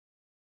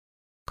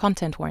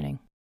Content warning.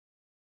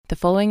 The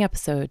following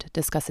episode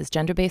discusses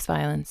gender-based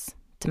violence,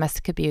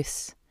 domestic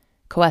abuse,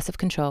 coercive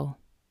control,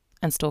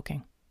 and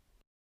stalking.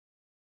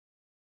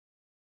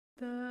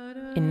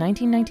 In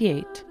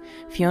 1998,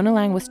 Fiona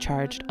Lang was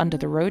charged under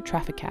the Road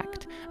Traffic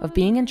Act of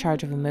being in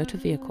charge of a motor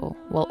vehicle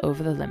while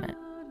over the limit,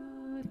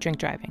 drink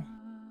driving.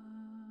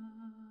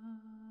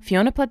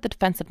 Fiona pled the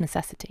defence of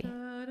necessity,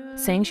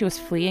 saying she was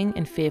fleeing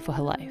in fear for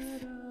her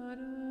life.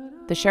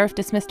 The sheriff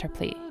dismissed her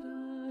plea,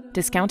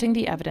 discounting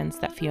the evidence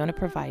that Fiona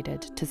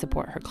provided to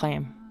support her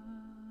claim.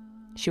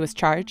 She was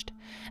charged,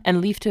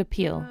 and leave to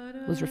appeal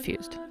was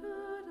refused.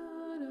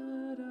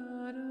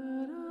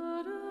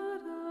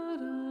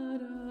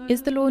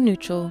 Is the law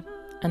neutral,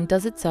 and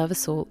does it serve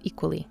us all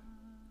equally?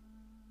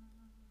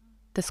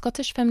 The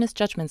Scottish Feminist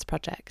Judgments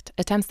Project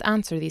attempts to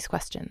answer these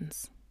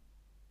questions.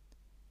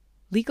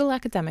 Legal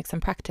academics and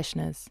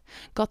practitioners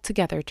got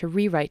together to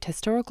rewrite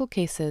historical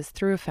cases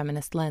through a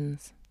feminist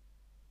lens.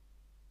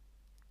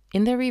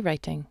 In their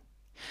rewriting,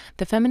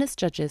 the feminist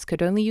judges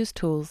could only use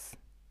tools,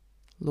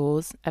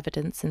 laws,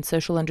 evidence, and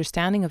social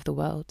understanding of the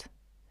world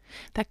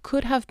that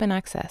could have been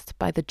accessed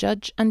by the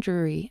judge and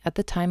jury at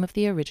the time of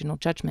the original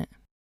judgment.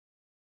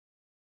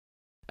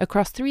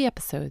 Across 3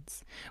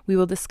 episodes, we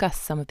will discuss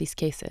some of these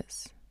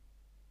cases.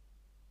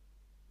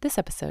 This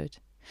episode,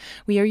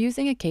 we are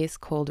using a case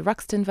called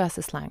Ruxton v.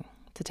 Lang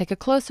to take a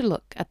closer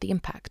look at the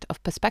impact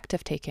of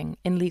perspective-taking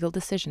in legal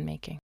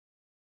decision-making.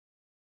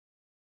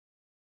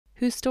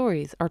 Whose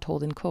stories are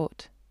told in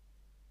court?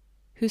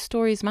 Whose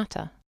stories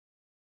matter?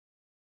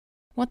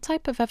 What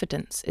type of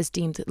evidence is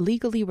deemed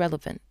legally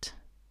relevant,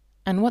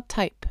 and what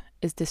type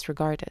is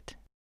disregarded?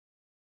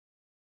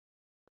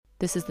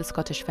 This is the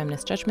Scottish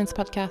Feminist Judgments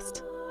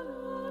Podcast.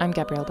 I'm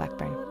Gabrielle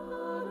Blackburn.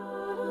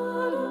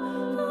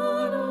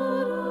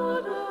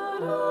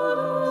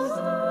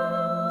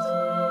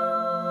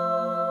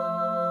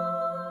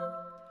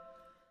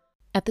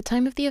 At the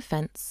time of the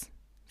offence,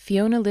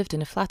 Fiona lived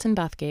in a flat in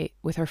Bathgate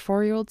with her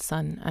 4-year-old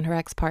son and her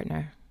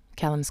ex-partner,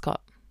 Callum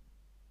Scott.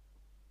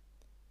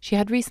 She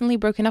had recently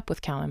broken up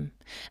with Callum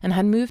and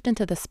had moved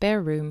into the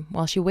spare room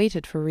while she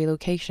waited for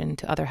relocation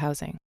to other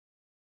housing.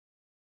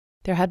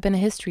 There had been a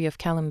history of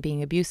Callum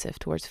being abusive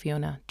towards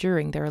Fiona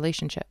during their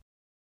relationship.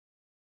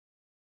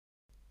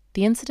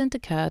 The incident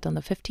occurred on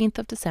the 15th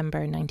of December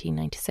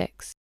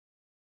 1996.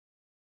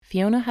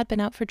 Fiona had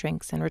been out for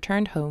drinks and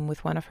returned home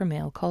with one of her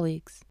male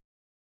colleagues.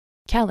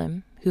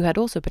 Callum, who had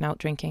also been out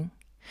drinking,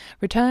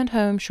 returned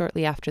home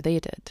shortly after they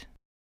did.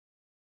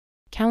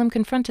 Callum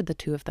confronted the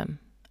two of them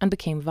and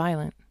became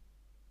violent.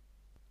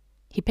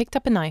 He picked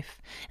up a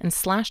knife and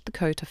slashed the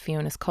coat of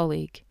Fiona's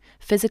colleague,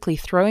 physically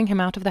throwing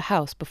him out of the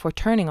house before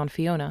turning on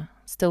Fiona,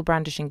 still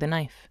brandishing the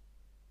knife.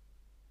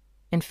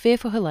 In fear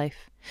for her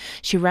life,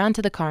 she ran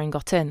to the car and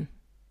got in.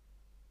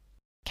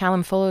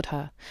 Callum followed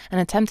her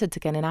and attempted to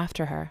get in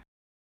after her.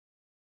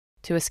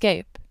 To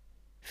escape,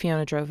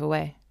 Fiona drove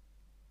away.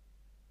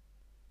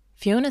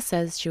 Fiona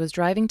says she was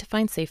driving to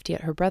find safety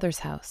at her brother's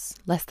house,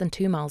 less than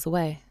 2 miles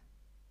away.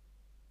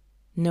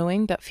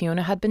 Knowing that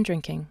Fiona had been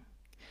drinking,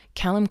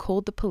 Callum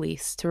called the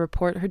police to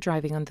report her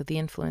driving under the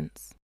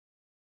influence.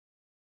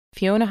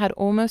 Fiona had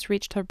almost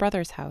reached her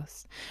brother's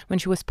house when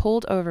she was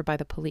pulled over by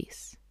the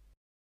police.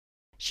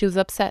 She was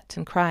upset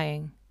and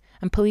crying,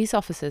 and police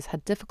officers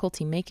had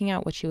difficulty making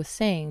out what she was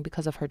saying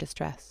because of her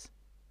distress.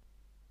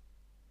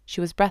 She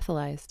was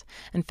breathalyzed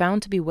and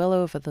found to be well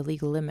over the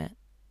legal limit.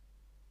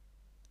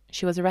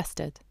 She was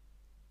arrested.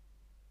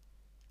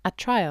 At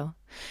trial,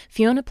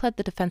 Fiona pled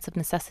the defence of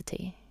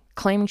necessity,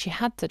 claiming she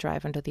had to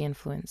drive under the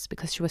influence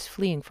because she was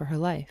fleeing for her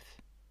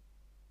life.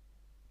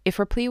 If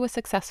her plea was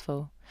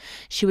successful,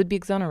 she would be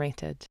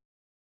exonerated,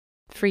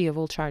 free of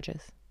all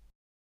charges.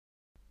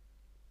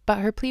 But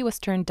her plea was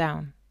turned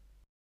down.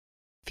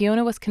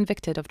 Fiona was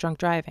convicted of drunk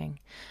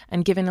driving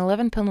and given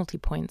 11 penalty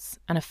points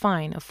and a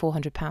fine of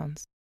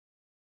 £400.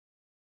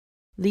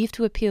 Leave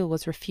to appeal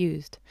was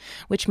refused,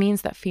 which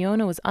means that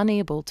Fiona was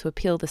unable to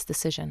appeal this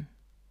decision.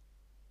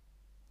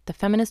 The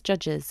feminist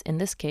judges, in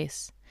this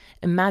case,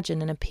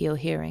 imagine an appeal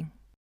hearing.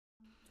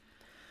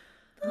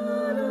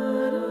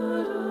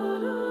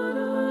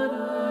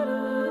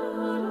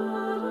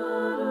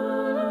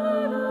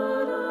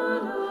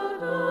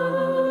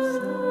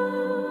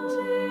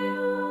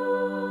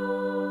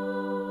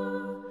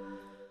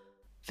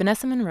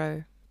 Vanessa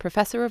Monroe,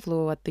 Professor of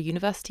Law at the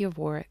University of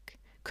Warwick,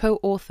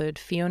 co-authored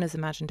Fiona's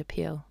imagined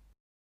appeal.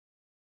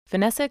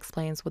 Vanessa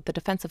explains what the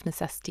defence of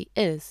necessity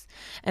is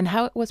and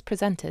how it was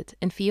presented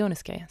in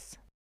Fiona's case.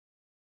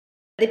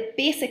 The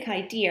basic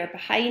idea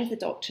behind the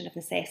doctrine of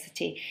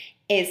necessity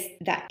is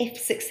that if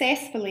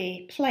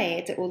successfully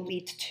pled, it will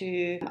lead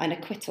to an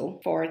acquittal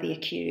for the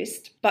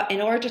accused. But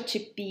in order to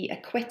be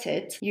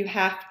acquitted, you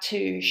have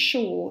to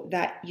show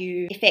that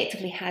you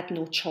effectively had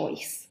no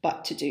choice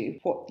but to do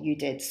what you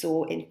did.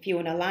 So in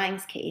Fiona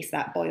Lang's case,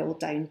 that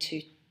boiled down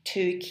to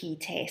 2 key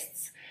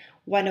tests.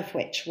 One of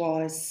which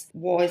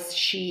was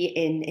she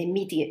in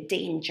immediate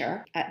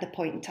danger at the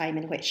point in time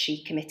in which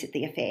she committed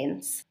the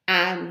offence?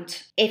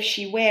 And if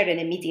she were in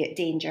immediate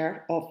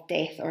danger of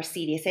death or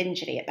serious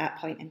injury at that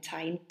point in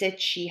time, did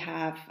she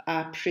have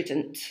a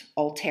prudent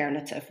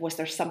alternative? Was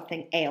there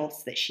something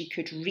else that she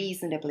could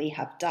reasonably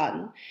have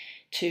done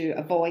to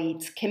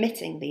avoid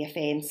committing the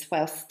offence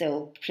while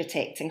still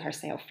protecting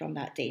herself from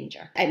that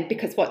danger? And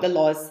because what the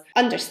law's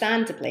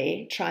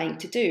understandably trying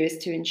to do is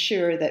to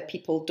ensure that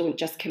people don't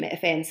just commit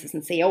offences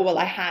and say, oh, well,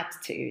 I had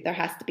to. There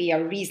has to be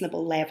a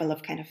reasonable level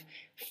of kind of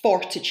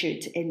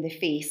fortitude in the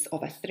face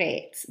of a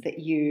threat that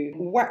you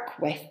work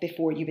with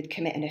before you would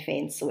commit an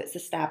offence. So it's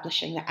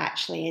establishing that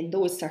actually in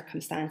those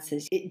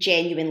circumstances, it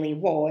genuinely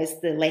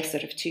was the lesser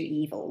of two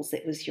evils.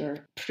 It was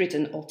your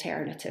prudent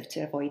alternative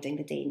to avoiding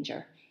the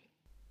danger.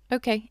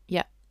 Okay,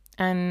 yeah.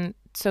 And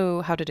so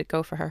how did it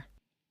go for her?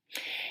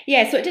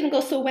 Yeah, so it didn't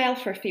go so well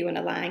for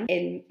Fiona Laing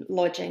in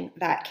lodging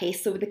that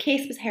case. So the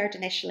case was heard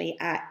initially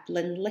at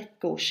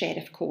Linlithgow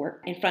Sheriff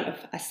Court in front of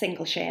a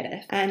single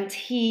sheriff, and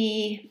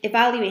he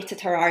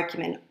evaluated her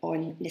argument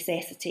on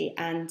necessity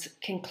and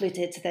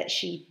concluded that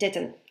she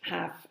didn't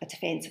have a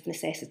defence of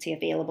necessity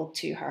available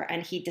to her,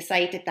 and he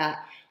decided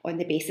that on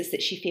the basis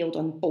that she failed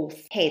on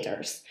both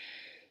headers.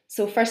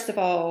 So first of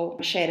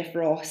all, Sheriff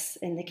Ross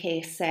in the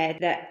case said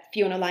that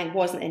Fiona Laing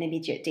wasn't in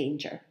immediate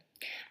danger.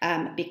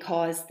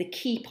 Because the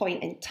key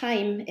point in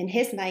time in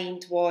his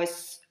mind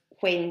was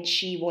when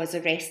she was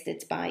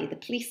arrested by the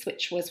police,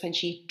 which was when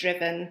she'd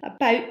driven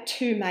about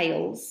 2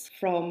 miles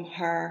from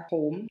her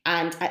home.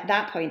 And at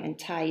that point in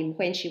time,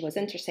 when she was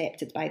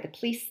intercepted by the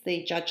police,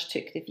 the judge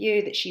took the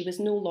view that she was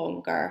no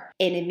longer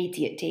in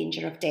immediate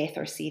danger of death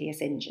or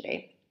serious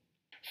injury.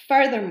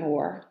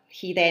 Furthermore,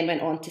 he then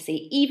went on to say,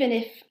 even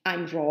if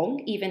I'm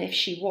wrong, even if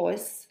she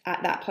was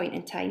at that point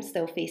in time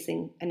still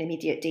facing an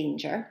immediate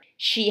danger,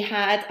 she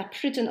had a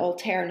prudent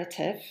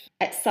alternative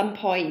at some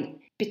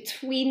point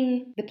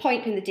between the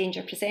point when the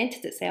danger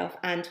presented itself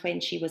and when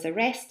she was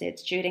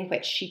arrested, during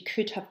which she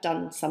could have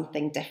done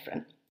something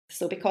different.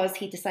 So because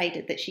he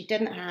decided that she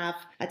didn't have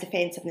a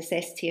defence of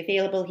necessity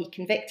available, he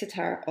convicted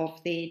her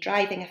of the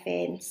driving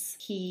offence.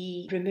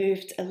 He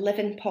removed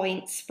 11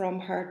 points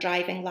from her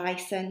driving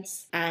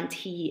licence and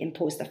he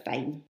imposed a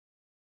fine.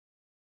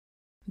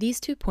 These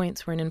 2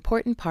 points were an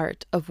important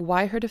part of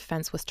why her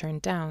defence was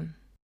turned down.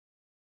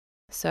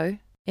 So,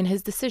 in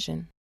his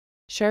decision,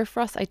 Sheriff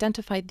Ross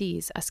identified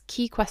these as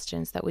key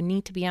questions that would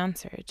need to be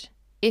answered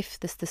if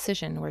this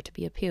decision were to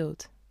be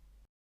appealed.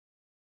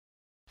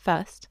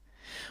 First,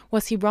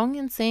 was he wrong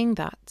in saying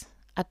that,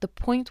 at the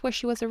point where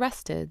she was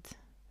arrested,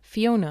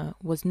 Fiona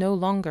was no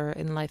longer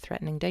in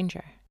life-threatening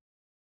danger?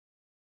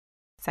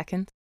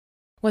 Second,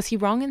 was he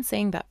wrong in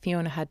saying that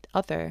Fiona had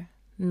other,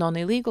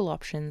 non-illegal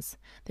options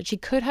that she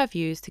could have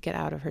used to get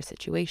out of her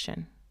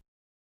situation?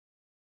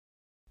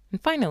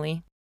 And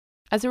finally,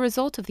 as a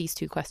result of these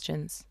 2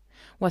 questions,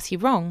 was he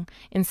wrong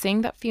in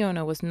saying that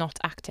Fiona was not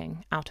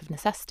acting out of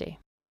necessity?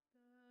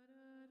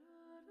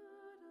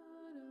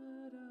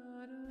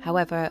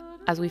 However,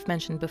 as we've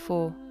mentioned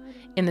before,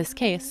 in this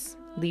case,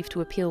 leave to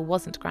appeal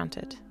wasn't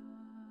granted.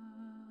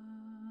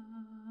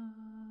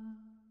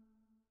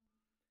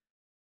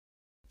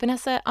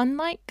 Vanessa,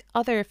 unlike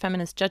other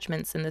feminist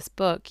judgments in this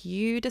book,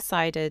 you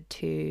decided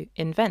to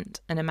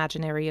invent an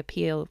imaginary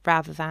appeal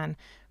rather than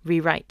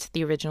rewrite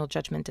the original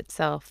judgment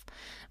itself.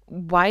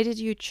 Why did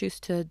you choose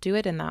to do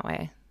it in that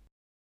way?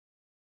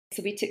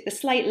 So we took the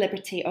slight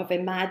liberty of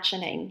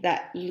imagining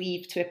that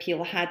leave to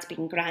appeal had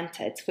been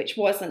granted, which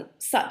wasn't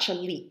such a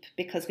leap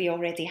because we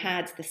already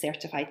had the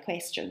certified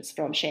questions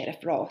from Sheriff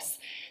Ross.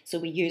 So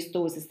we used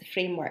those as the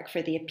framework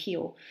for the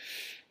appeal.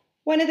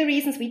 One of the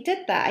reasons we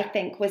did that, I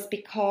think, was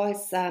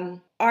because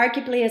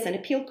arguably as an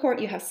appeal court,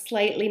 you have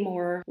slightly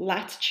more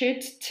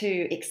latitude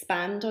to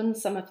expand on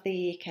some of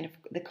the kind of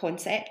the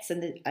concepts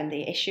and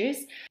the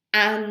issues.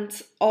 And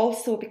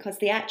also because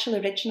the actual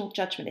original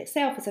judgment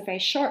itself is a very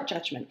short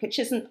judgment, which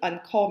isn't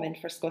uncommon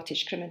for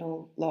Scottish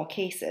criminal law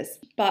cases.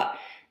 But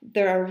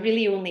there are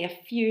really only a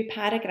few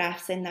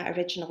paragraphs in that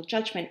original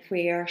judgment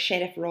where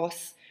Sheriff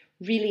Ross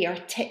really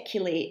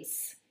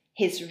articulates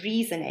his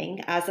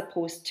reasoning as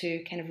opposed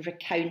to kind of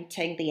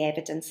recounting the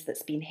evidence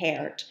that's been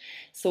heard.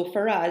 So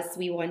for us,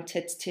 we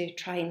wanted to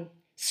try and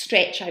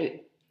stretch out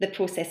the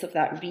process of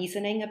that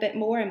reasoning a bit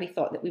more, and we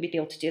thought that we would be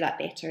able to do that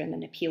better in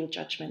an appeal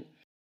judgment.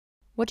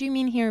 What do you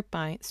mean here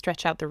by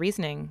stretch out the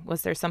reasoning?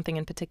 Was there something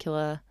in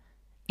particular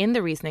in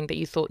the reasoning that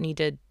you thought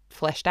needed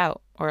fleshed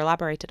out or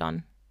elaborated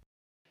on?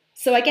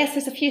 So I guess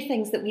there's a few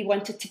things that we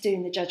wanted to do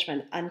in the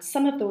judgment, and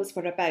some of those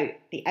were about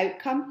the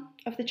outcome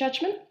of the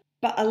judgment,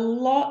 but a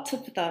lot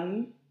of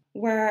them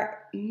were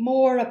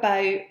more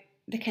about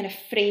the kind of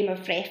frame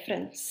of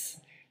reference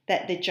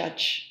that the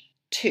judge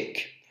took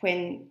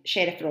when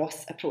Sheriff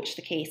Ross approached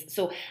the case.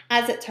 So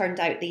as it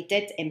turned out, they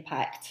did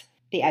impact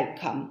the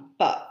outcome.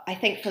 But I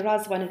think for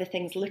us, one of the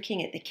things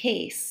looking at the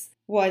case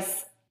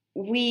was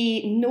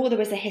we know there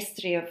was a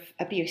history of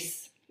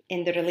abuse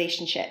in the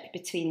relationship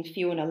between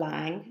Fiona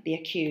Laing, the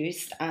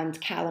accused, and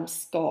Callum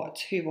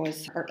Scott, who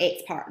was her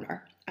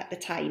ex-partner at the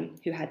time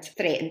who had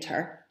threatened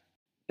her.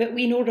 But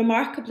we know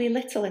remarkably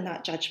little in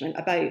that judgment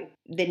about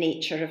the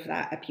nature of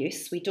that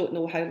abuse. We don't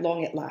know how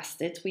long it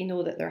lasted. We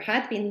know that there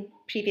had been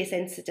previous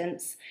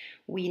incidents.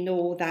 We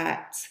know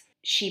that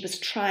she was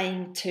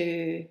trying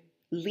to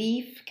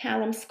leave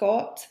Callum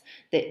Scott,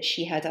 that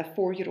she had a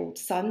 4-year-old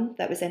son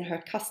that was in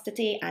her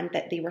custody, and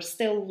that they were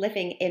still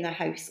living in a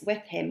house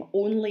with him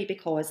only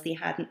because they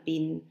hadn't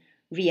been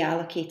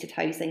reallocated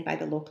housing by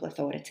the local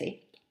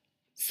authority.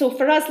 So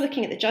for us,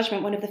 looking at the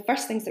judgment, one of the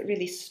first things that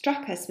really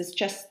struck us was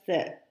just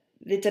that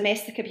the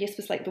domestic abuse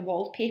was like the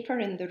wallpaper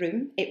in the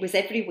room. It was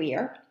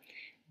everywhere,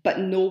 but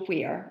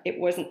nowhere. It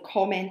wasn't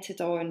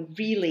commented on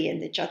really in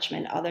the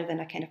judgment other than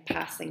a kind of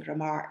passing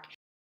remark.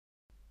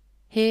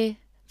 Here,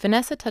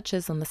 Vanessa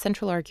touches on the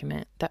central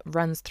argument that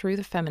runs through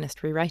the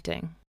feminist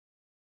rewriting.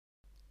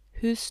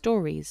 Whose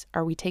stories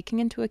are we taking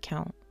into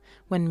account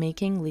when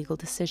making legal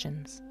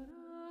decisions?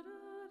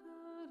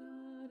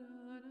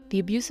 The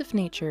abusive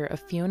nature of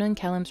Fiona and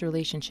Callum's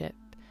relationship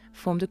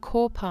formed a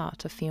core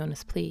part of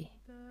Fiona's plea,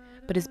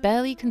 but is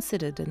barely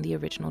considered in the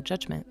original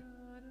judgment.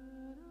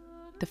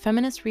 The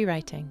feminist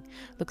rewriting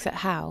looks at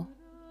how,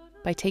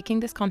 by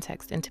taking this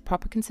context into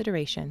proper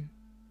consideration,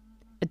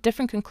 a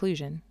different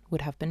conclusion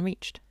would have been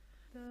reached.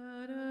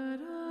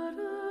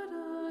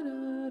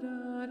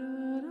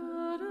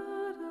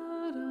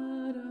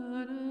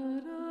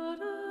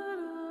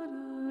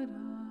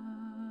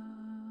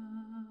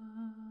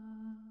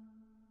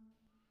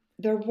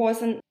 There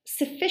wasn't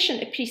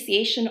sufficient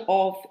appreciation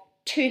of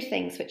two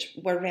things which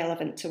were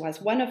relevant to us.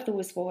 One of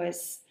those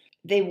was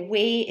the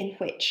way in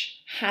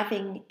which,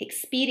 having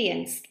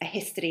experienced a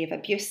history of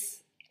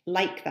abuse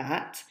like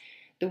that,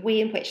 the way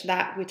in which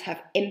that would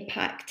have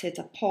impacted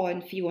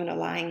upon Fiona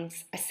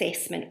Lang's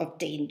assessment of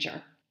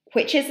danger.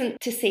 Which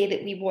isn't to say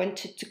that we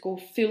wanted to go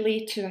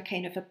fully to a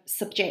kind of a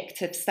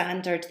subjective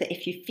standard that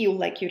if you feel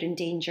like you're in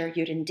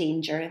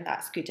danger and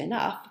that's good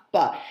enough.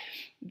 But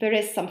there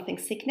is something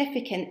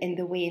significant in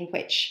the way in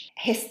which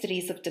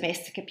histories of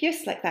domestic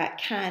abuse like that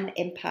can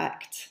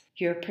impact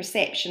your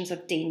perceptions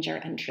of danger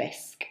and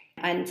risk.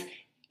 And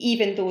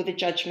even though the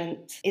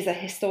judgment is a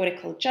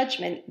historical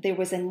judgment, there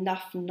was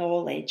enough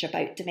knowledge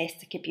about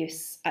domestic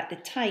abuse at the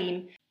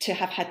time to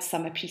have had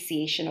some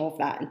appreciation of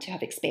that and to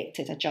have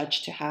expected a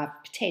judge to have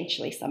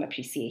potentially some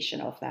appreciation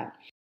of that.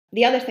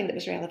 The other thing that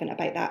was relevant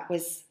about that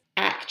was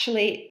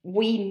actually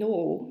we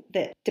know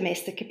that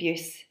domestic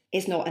abuse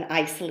is not an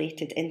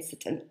isolated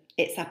incident.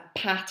 It's a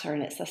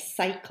pattern, it's a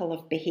cycle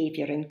of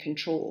behaviour and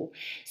control.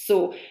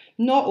 So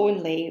not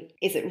only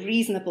is it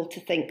reasonable to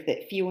think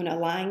that Fiona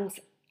Lang's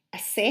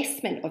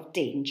assessment of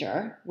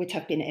danger would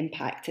have been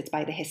impacted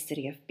by the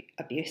history of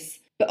abuse,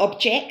 but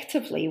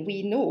objectively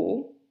we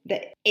know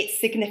that it's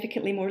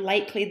significantly more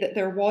likely that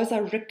there was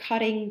a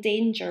recurring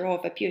danger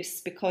of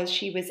abuse because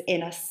she was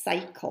in a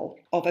cycle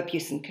of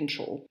abuse and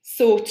control.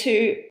 So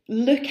to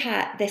look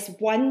at this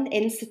one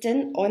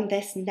incident on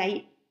this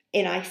night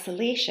in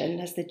isolation,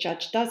 as the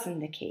judge does in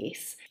the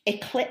case,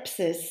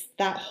 eclipses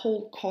that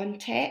whole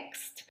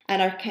context.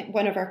 And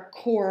one of our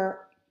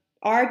core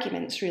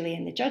arguments really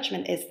in the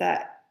judgment is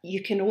that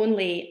you can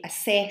only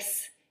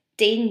assess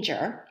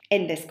danger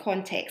in this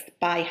context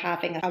by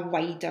having a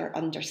wider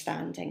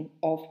understanding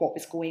of what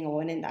was going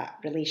on in that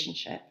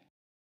relationship.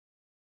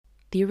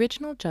 The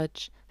original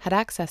judge had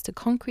access to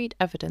concrete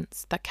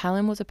evidence that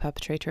Callum was a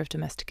perpetrator of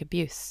domestic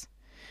abuse,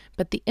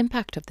 but the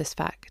impact of this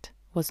fact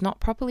was not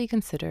properly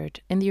considered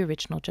in the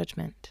original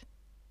judgment.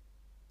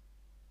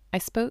 I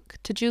spoke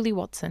to Julie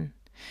Watson,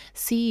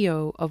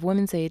 CEO of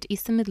Women's Aid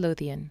East and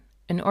Midlothian,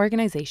 an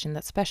organisation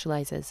that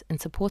specialises in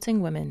supporting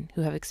women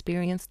who have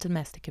experienced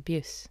domestic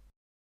abuse.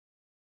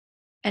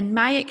 In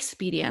my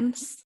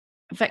experience,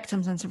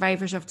 victims and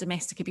survivors of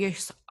domestic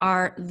abuse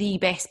are the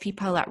best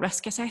people at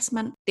risk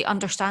assessment. They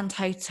understand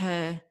how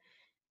to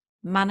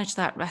manage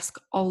that risk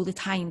all the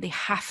time. They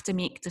have to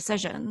make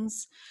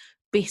decisions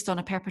based on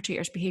a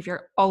perpetrator's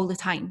behaviour all the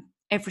time,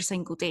 every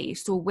single day.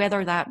 So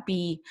whether that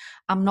be,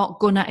 I'm not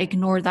going to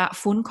ignore that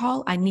phone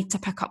call, I need to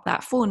pick up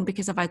that phone,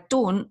 because if I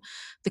don't,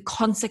 the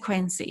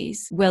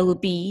consequences will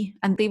be,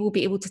 and they will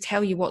be able to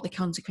tell you what the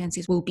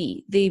consequences will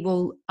be. They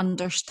will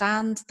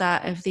understand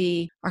that if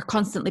they are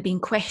constantly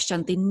being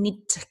questioned, they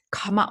need to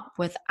come up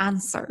with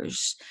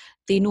answers.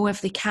 They know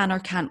if they can or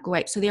can't go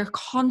out. So they're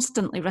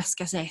constantly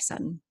risk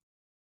assessing.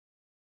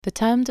 The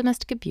term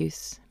domestic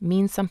abuse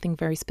means something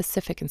very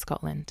specific in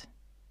Scotland.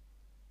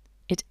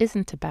 It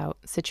isn't about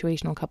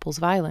situational couples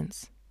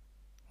violence,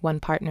 one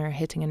partner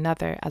hitting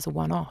another as a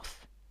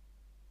one-off.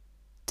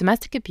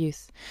 Domestic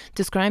abuse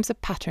describes a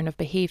pattern of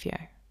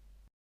behaviour.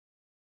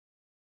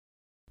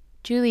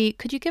 Julie,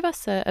 could you give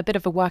us a bit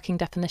of a working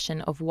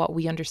definition of what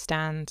we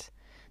understand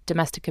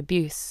domestic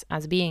abuse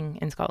as being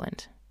in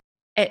Scotland?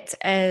 It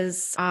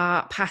is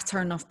a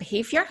pattern of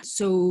behaviour.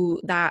 So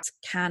that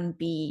can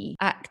be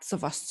acts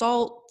of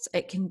assault,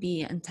 it can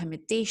be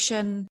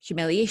intimidation,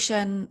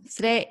 humiliation,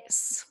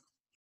 threats.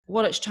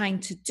 What it's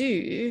trying to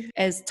do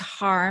is to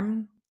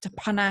harm, to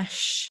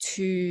punish,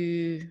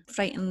 to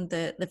frighten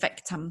the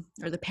victim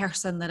or the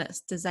person that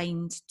it's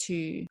designed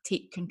to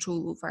take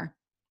control over.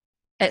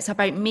 It's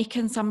about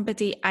making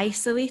somebody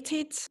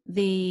isolated.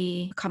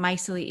 They become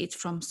isolated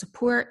from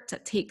support.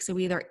 It takes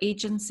away their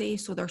agency,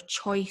 so their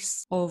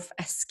choice of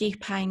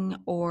escaping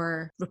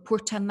or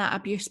reporting that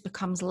abuse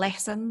becomes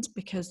lessened,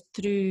 because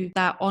through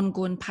that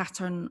ongoing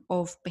pattern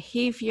of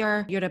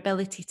behaviour, your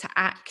ability to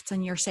act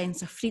and your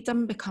sense of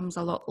freedom becomes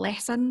a lot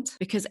lessened,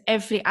 because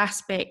every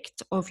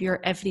aspect of your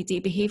everyday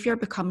behaviour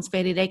becomes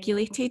very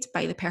regulated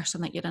by the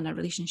person that you're in a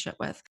relationship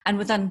with. And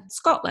within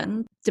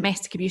Scotland,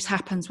 domestic abuse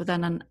happens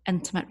within an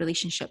intimate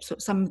relationship. So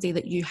it's somebody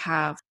that you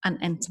have an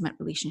intimate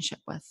relationship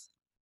with.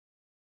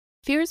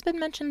 Fear has been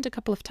mentioned a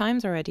couple of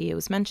times already. It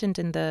was mentioned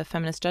in the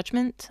feminist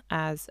judgment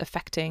as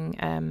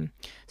affecting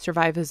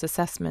survivors'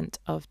 assessment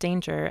of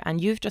danger.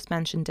 And you've just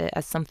mentioned it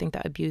as something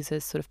that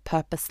abusers sort of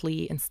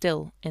purposely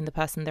instill in the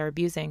person they're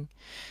abusing.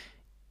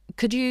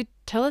 Could you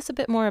tell us a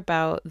bit more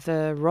about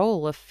the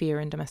role of fear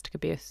in domestic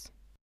abuse?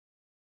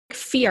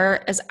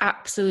 Fear is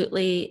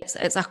absolutely,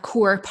 it's a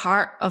core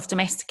part of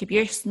domestic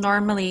abuse.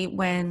 Normally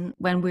when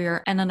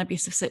we're in an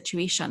abusive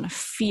situation,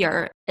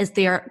 fear is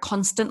there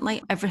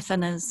constantly.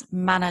 Everything is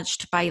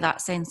managed by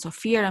that sense of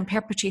fear, and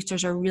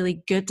perpetrators are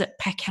really good at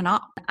picking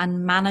up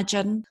and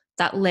managing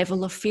that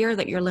level of fear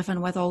that you're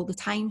living with all the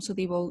time. So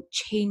they will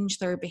change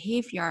their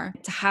behaviour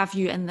to have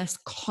you in this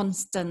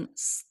constant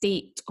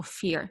state of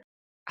fear.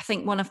 I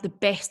think one of the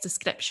best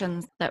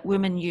descriptions that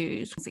women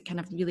use, it kind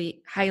of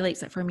really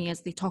highlights it for me,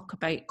 is they talk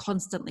about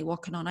constantly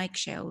walking on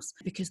eggshells,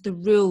 because the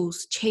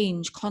rules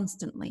change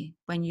constantly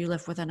when you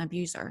live with an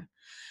abuser.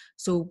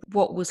 So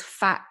what was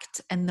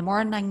fact in the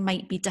morning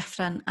might be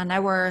different an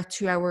hour,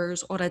 2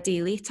 hours, or a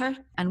day later.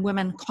 And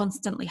women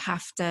constantly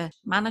have to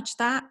manage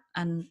that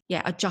and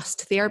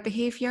adjust their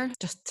behaviour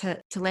just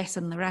to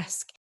lessen the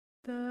risk.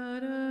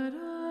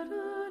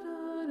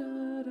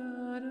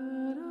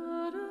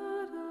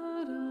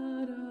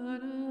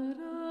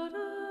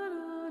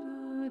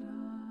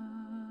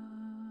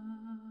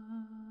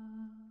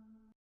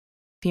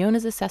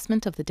 Fiona's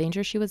assessment of the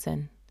danger she was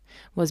in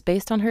was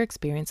based on her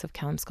experience of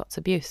Callum Scott's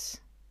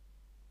abuse.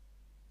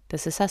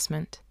 This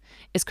assessment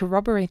is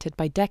corroborated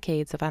by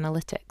decades of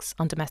analytics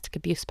on domestic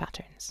abuse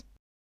patterns.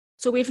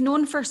 So we've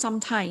known for some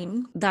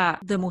time that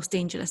the most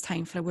dangerous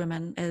time for a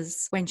woman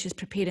is when she's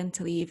preparing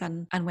to leave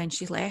and when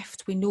she's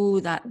left. We know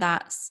that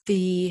that's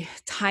the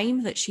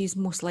time that she's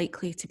most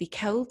likely to be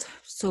killed.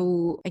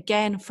 So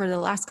again, for the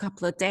last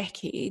couple of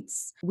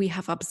decades, we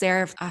have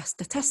observed a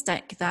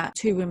statistic that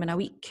 2 women a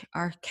week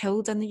are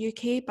killed in the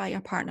UK by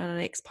a partner or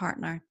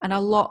ex-partner. And a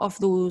lot of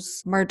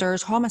those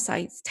murders,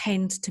 homicides,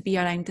 tend to be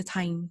around the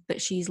time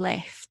that she's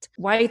left.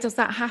 Why does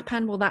that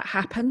happen? Well, that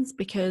happens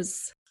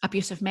because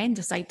abusive men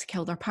decide to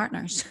kill their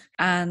partners,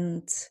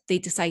 and they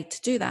decide to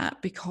do that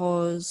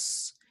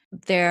because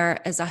there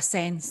is a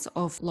sense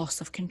of loss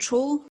of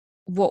control.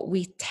 What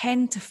we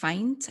tend to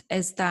find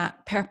is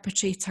that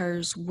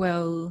perpetrators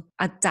will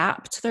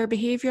adapt their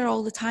behaviour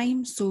all the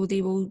time. So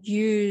they will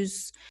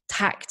use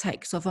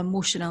tactics of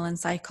emotional and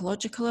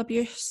psychological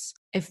abuse.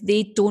 If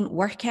they don't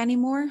work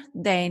anymore,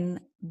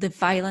 then the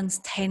violence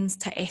tends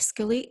to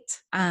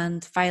escalate,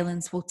 and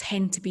violence will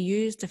tend to be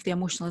used if the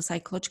emotional and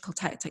psychological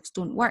tactics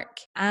don't work.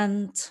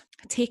 And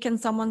taking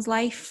someone's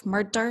life,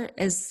 murder,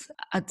 is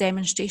a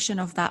demonstration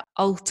of that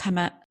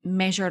ultimate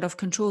measure of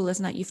control,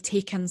 isn't it? You've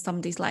taken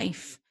somebody's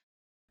life.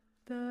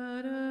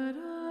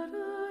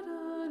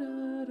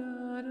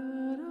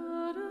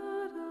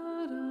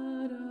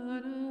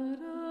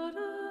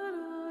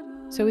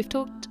 So we've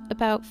talked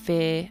about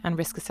fear and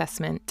risk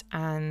assessment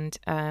and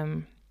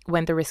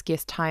when the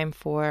riskiest time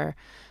for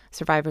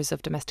survivors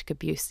of domestic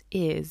abuse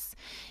is.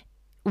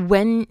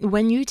 When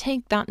you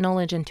take that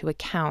knowledge into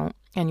account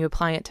and you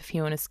apply it to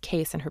Fiona's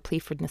case and her plea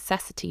for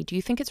necessity, do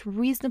you think it's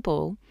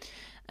reasonable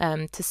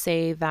to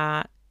say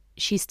that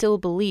she still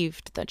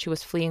believed that she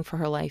was fleeing for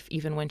her life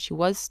even when she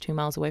was 2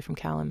 miles away from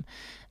Callum?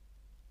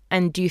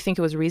 And do you think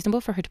it was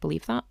reasonable for her to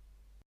believe that?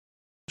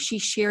 She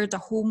shared a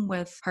home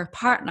with her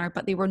partner,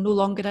 but they were no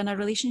longer in a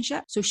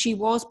relationship. So she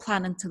was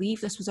planning to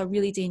leave. This was a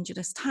really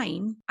dangerous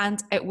time,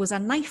 and it was a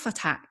knife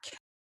attack.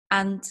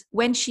 And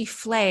when she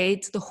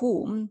fled the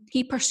home,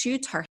 he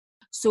pursued her.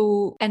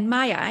 So in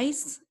my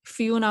eyes,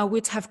 Fiona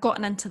would have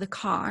gotten into the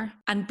car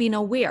and been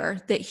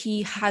aware that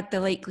he had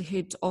the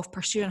likelihood of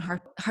pursuing her.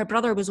 Her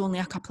brother was only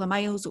a couple of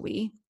miles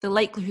away. The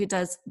likelihood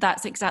is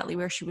that's exactly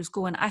where she was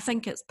going. I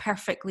think it's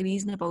perfectly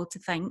reasonable to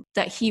think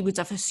that he would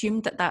have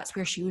assumed that that's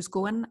where she was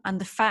going. And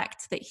the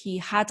fact that he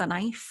had a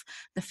knife,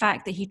 the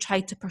fact that he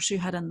tried to pursue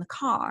her in the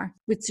car,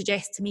 would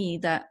suggest to me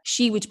that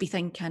she would be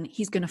thinking,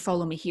 he's going to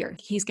follow me here.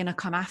 He's going to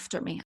come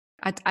after me.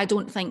 I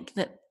don't think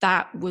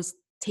that was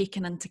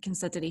taken into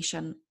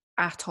consideration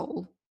at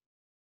all.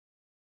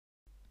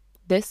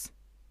 This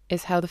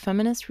is how the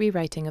feminist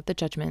rewriting of the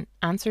judgment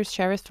answers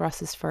Sheriff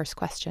Ross's first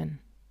question.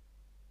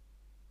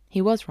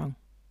 He was wrong.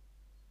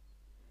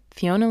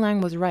 Fiona Lang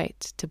was right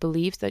to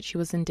believe that she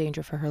was in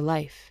danger for her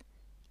life,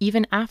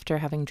 even after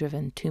having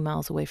driven 2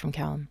 miles away from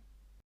Callum.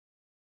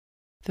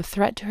 The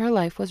threat to her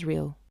life was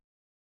real,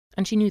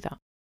 and she knew that.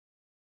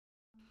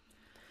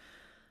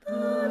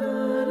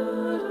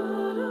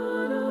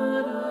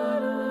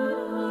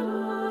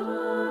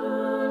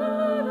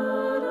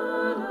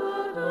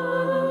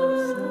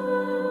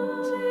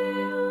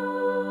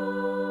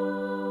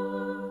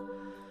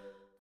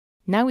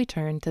 Now we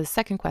turn to the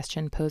second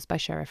question posed by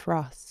Sheriff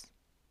Ross.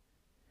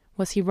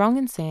 Was he wrong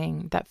in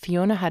saying that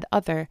Fiona had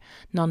other,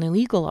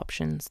 non-illegal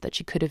options that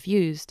she could have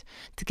used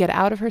to get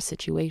out of her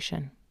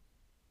situation?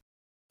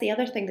 The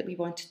other thing that we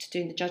wanted to do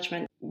in the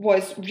judgment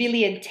was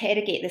really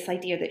interrogate this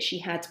idea that she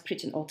had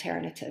prudent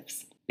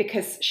alternatives.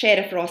 Because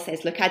Sheriff Ross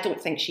says, look, I don't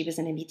think she was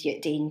in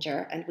immediate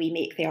danger. And we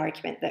make the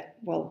argument that,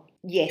 well,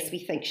 yes, we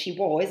think she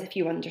was, if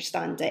you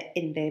understand it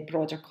in the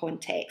broader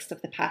context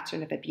of the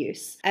pattern of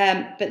abuse.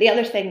 But the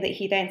other thing that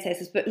he then says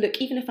is, but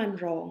look, even if I'm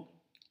wrong,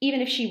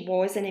 even if she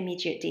was in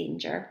immediate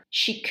danger,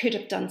 she could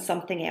have done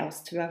something else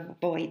to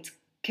avoid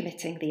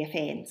committing the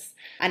offence.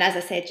 And as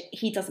I said,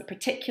 he doesn't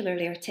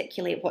particularly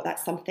articulate what that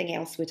something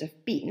else would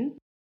have been.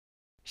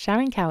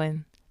 Sharon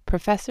Cowan,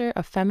 Professor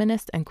of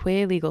Feminist and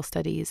Queer Legal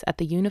Studies at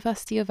the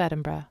University of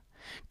Edinburgh,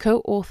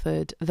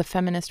 co-authored The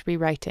Feminist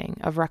Rewriting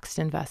of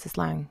Ruxton versus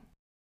Lang.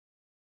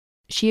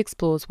 She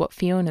explores what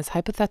Fiona's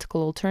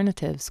hypothetical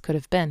alternatives could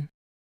have been.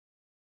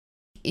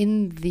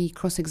 In the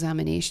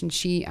cross-examination,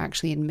 she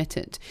actually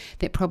admitted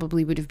that it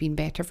probably would have been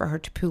better for her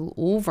to pull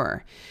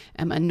over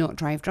and not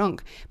drive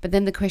drunk. But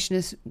then the question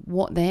is,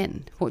 what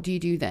then? What do you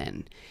do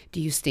then?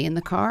 Do you stay in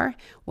the car?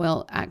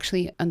 Well,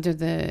 actually, under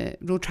the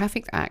Road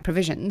Traffic Act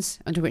provisions,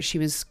 under which she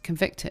was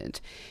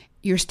convicted,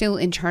 you're still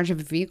in charge of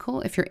a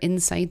vehicle if you're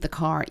inside the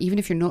car, even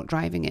if you're not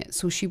driving it.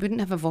 So she wouldn't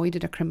have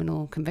avoided a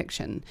criminal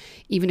conviction,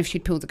 even if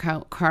she'd pulled the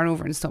car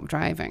over and stopped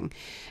driving.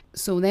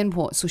 So then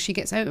what? So she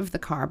gets out of the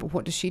car, but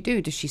what does she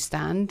do? Does she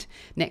stand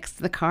next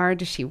to the car?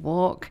 Does she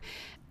walk?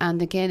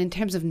 And again, in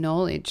terms of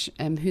knowledge,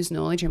 whose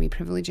knowledge are we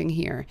privileging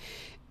here?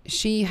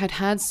 She had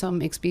had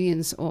some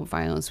experience of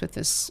violence with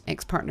this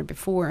ex-partner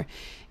before.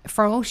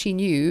 For all she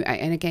knew,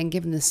 and again,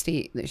 given the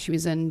state that she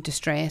was in,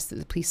 distress, that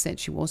the police said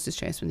she was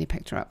distressed when they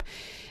picked her up,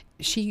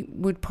 she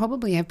would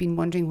probably have been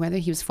wondering whether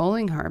he was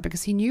following her,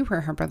 because he knew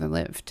where her brother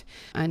lived.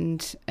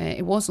 And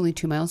it was only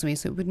 2 miles away,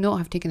 so it would not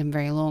have taken him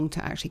very long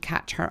to actually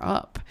catch her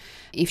up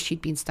if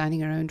she'd been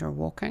standing around or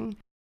walking.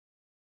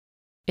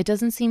 It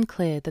doesn't seem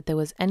clear that there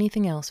was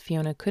anything else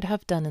Fiona could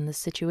have done in this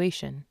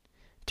situation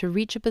to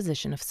reach a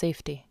position of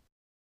safety.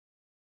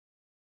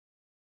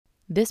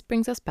 This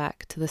brings us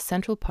back to the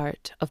central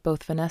part of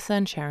both Vanessa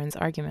and Sharon's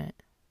argument.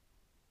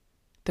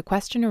 The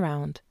question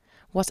around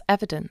what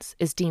evidence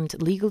is deemed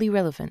legally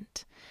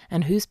relevant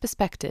and whose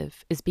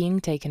perspective is being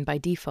taken by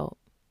default.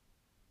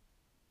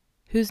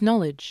 Whose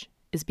knowledge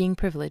is being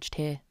privileged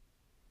here?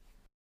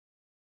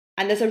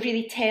 And there's a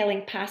really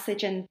telling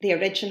passage in the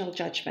original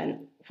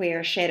judgment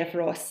where Sheriff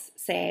Ross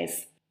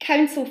says,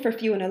 "Counsel for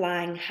Fiona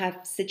Lang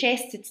have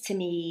suggested to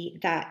me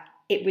that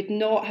it would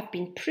not have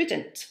been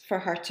prudent for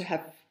her to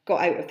have got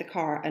out of the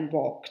car and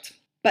walked.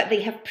 But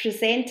they have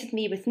presented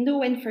me with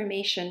no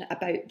information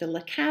about the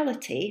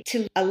locality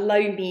to allow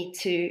me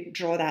to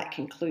draw that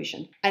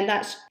conclusion." And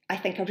that's, I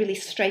think, a really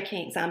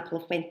striking example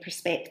of when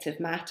perspective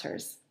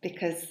matters,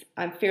 because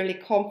I'm fairly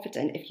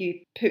confident if you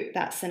put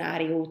that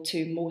scenario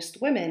to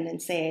most women and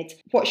said,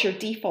 what's your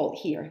default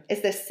here?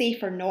 Is this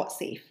safe or not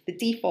safe? The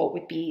default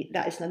would be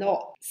that is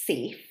not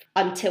safe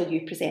until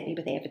you present me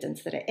with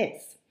evidence that it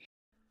is.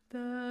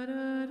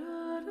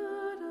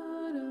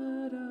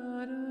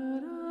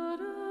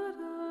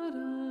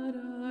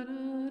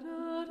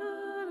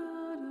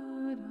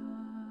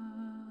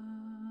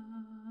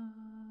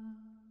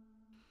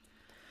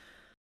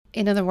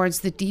 In other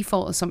words, the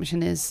default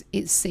assumption is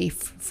it's safe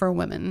for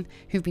women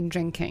who've been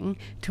drinking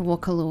to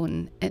walk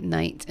alone at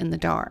night in the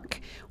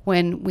dark,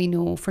 when we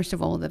know, first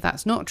of all, that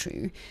that's not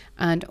true,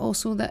 and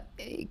also that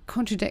it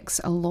contradicts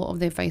a lot of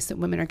the advice that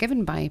women are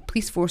given by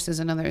police forces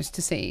and others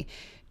to say,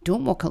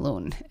 don't walk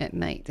alone at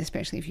night,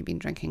 especially if you've been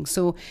drinking.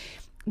 So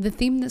the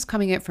theme that's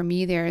coming out for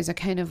me there is a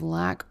kind of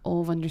lack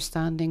of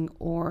understanding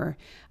or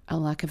a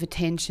lack of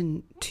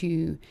attention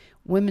to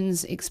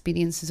women's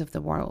experiences of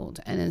the world,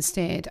 and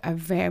instead a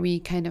very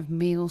kind of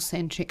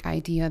male-centric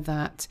idea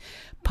that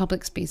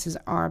public spaces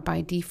are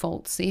by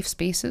default safe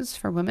spaces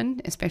for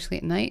women, especially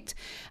at night.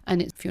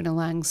 And it's Fiona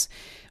Lang's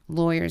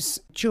lawyer's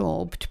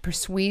job to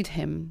persuade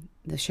him,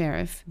 the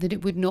sheriff, that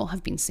it would not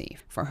have been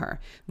safe for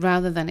her,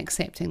 rather than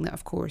accepting that,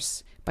 of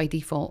course, by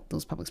default,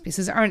 those public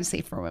spaces aren't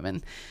safe for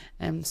women.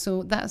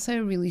 So that's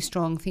a really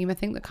strong theme, I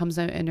think, that comes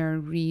out in our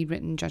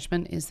rewritten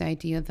judgment, is the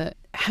idea that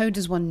how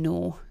does one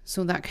know?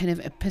 So that kind of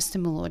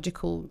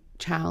epistemological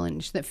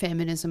challenge that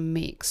feminism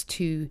makes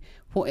to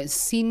what is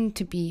seen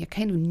to be a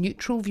kind of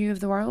neutral view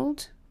of the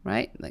world,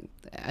 right? Like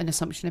an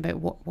assumption about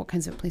what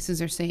kinds of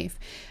places are safe.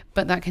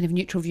 But that kind of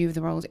neutral view of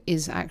the world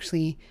is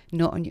actually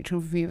not a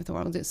neutral view of the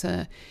world. It's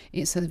a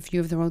view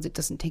of the world that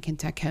doesn't take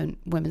into account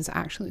women's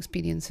actual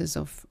experiences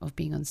of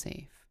being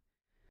unsafe.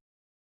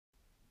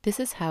 This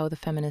is how the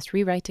feminist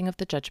rewriting of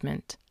the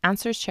judgment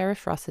answers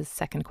Sheriff Ross's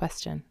second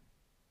question.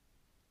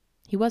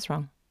 He was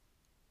wrong.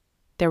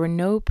 There were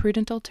no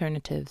prudent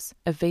alternatives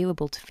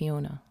available to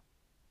Fiona.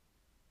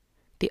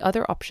 The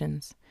other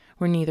options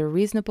were neither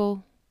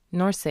reasonable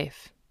nor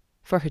safe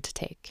for her to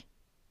take.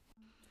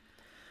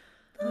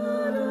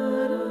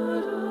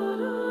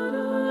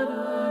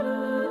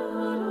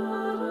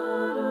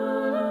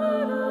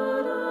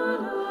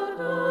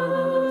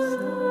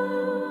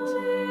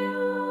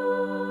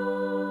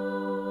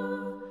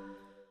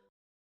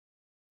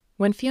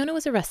 When Fiona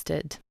was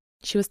arrested,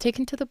 she was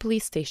taken to the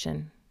police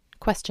station,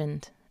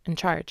 questioned, and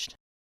charged.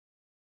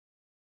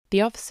 The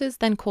officers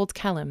then called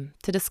Callum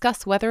to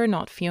discuss whether or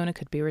not Fiona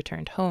could be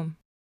returned home.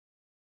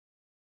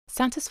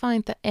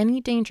 Satisfied that any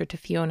danger to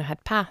Fiona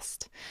had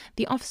passed,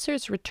 the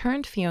officers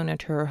returned Fiona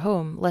to her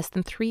home less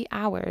than 3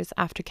 hours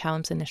after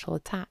Callum's initial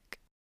attack.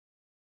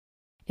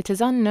 It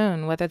is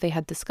unknown whether they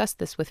had discussed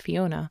this with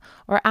Fiona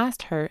or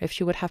asked her if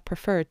she would have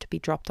preferred to be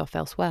dropped off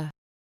elsewhere.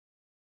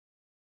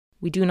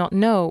 We do not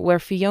know where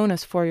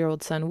Fiona's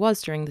 4-year-old son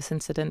was during this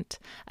incident,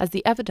 as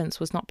the evidence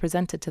was not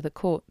presented to the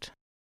court.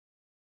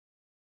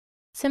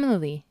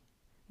 Similarly,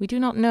 we do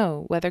not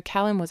know whether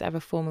Callum was ever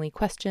formally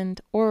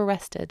questioned or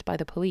arrested by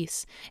the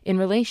police in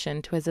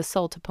relation to his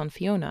assault upon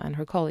Fiona and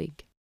her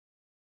colleague.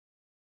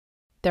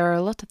 There are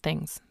a lot of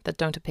things that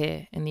don't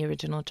appear in the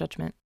original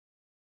judgment.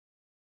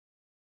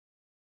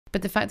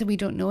 But the fact that we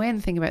don't know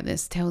anything about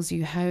this tells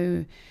you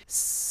how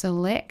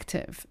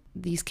selective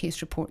these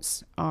case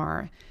reports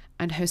are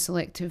and how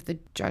selective the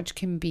judge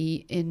can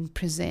be in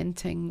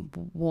presenting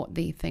what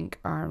they think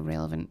are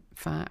relevant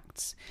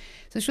facts.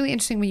 So it's really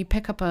interesting when you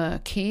pick up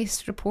a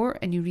case report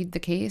and you read the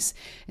case,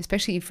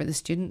 especially for the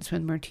students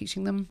when we're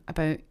teaching them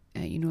about,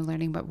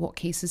 learning about what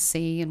cases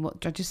say and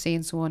what judges say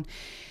and so on,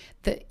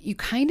 that you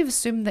kind of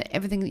assume that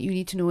everything that you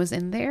need to know is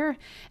in there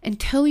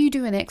until you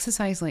do an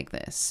exercise like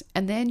this.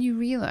 And then you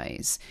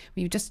realise,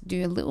 when you just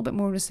do a little bit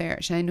more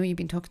research, and I know you've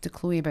been talking to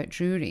Chloe about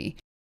Drury.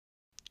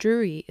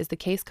 Drury is the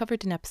case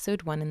covered in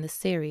episode 1 in this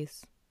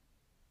series.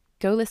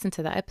 Go listen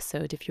to that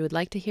episode if you would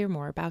like to hear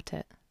more about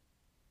it.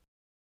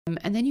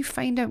 And then you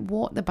find out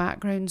what the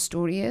background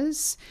story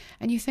is,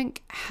 and you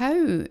think,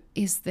 how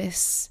is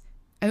this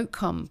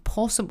outcome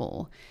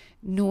possible,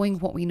 knowing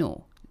what we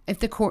know? If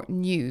the court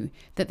knew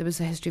that there was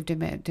a history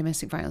of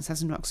domestic violence,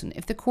 as in Ruxton,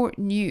 if the court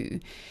knew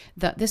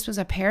that this was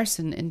a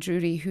person in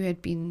Drury who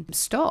had been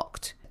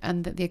stalked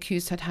and that the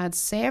accused had had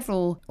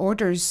several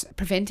orders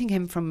preventing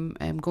him from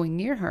going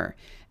near her,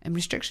 and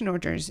restriction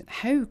orders,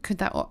 how could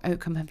that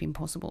outcome have been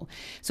possible?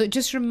 So it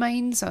just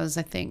reminds us,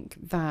 I think,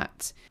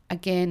 that,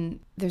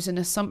 again, there's an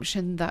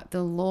assumption that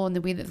the law and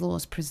the way that the law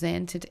is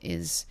presented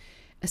is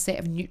a set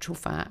of neutral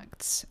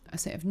facts, a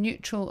set of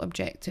neutral,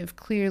 objective,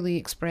 clearly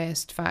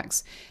expressed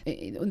facts.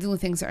 The only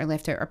things that are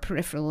left out are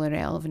peripheral,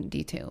 irrelevant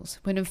details,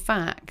 when in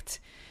fact,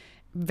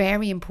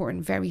 very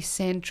important, very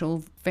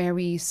central,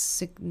 very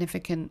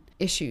significant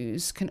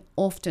issues can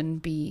often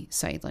be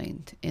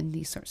sidelined in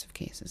these sorts of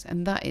cases.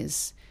 And that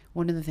is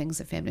one of the things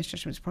that Feminist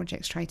Judgments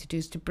projects try to do,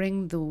 is to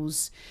bring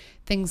those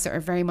things that are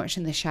very much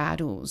in the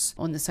shadows,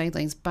 on the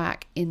sidelines,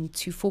 back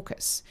into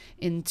focus,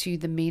 into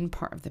the main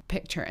part of the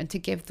picture, and to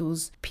give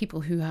those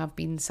people who have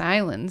been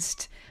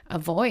silenced a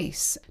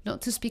voice,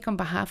 not to speak on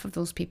behalf of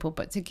those people,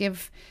 but to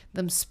give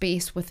them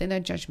space within a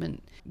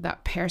judgment,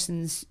 that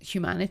person's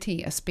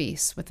humanity a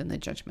space within the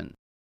judgment.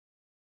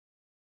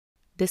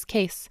 This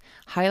case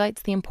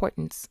highlights the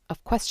importance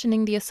of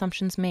questioning the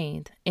assumptions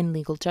made in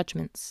legal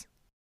judgments.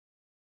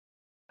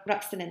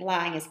 Ruxton and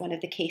Lang is one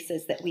of the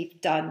cases that we've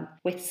done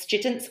with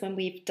students when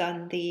we've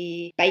done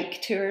the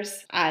bike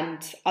tours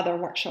and other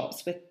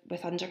workshops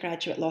with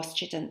undergraduate law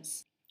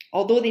students.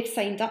 Although they've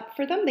signed up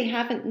for them, they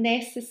haven't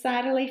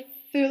necessarily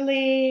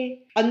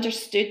fully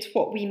understood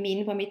what we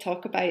mean when we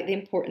talk about the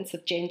importance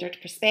of gendered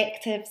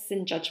perspectives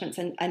in judgments.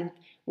 And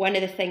one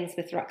of the things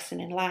with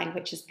Ruxton and Lang,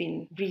 which has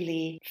been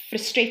really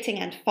frustrating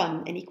and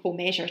fun in equal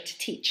measure to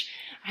teach,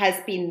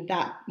 has been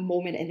that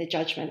moment in the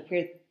judgment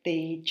where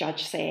the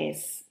judge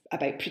says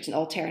about prudent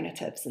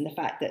alternatives and the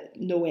fact that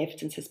no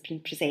evidence has been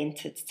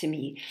presented to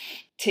me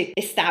to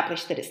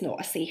establish that it's not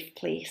a safe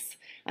place.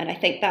 And I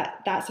think that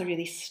that's a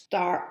really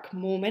stark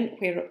moment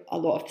where a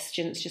lot of the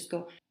students just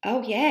go,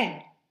 oh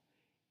yeah,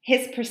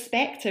 his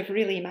perspective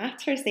really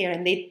matters there.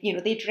 And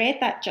they'd read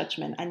that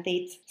judgment and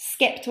they'd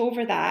skipped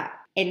over that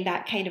in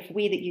that kind of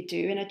way that you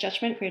do in a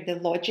judgment where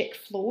the logic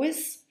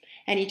flows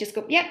and you just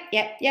go, yep,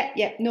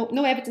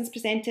 no evidence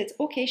presented.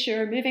 Okay,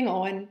 sure, moving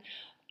on.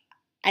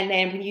 And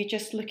then when you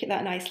just look at that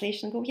in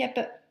isolation and go, yeah,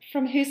 but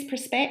from whose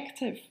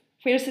perspective?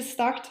 Where's his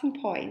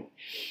starting point?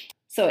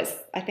 So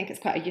I think it's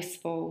quite a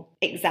useful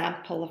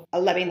example of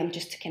allowing them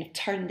just to kind of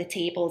turn the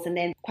tables, and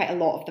then quite a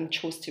lot of them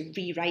chose to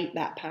rewrite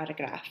that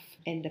paragraph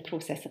in the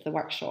process of the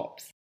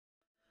workshops.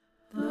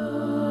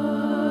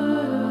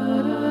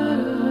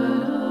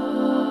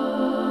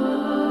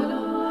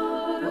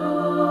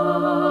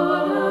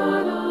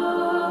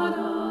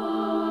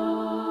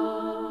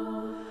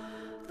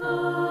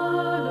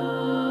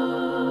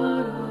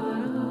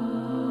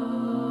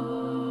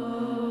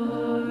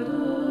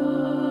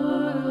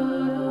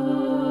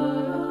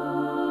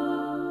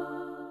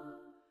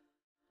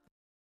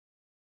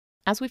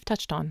 As we've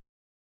touched on,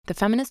 the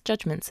feminist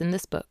judgments in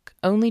this book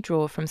only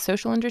draw from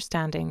social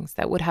understandings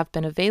that would have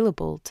been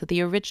available to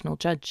the original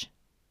judge.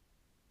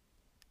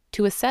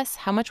 To assess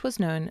how much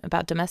was known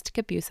about domestic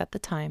abuse at the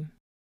time,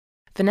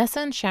 Vanessa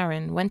and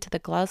Sharon went to the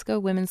Glasgow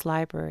Women's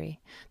Library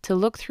to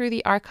look through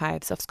the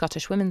archives of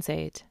Scottish Women's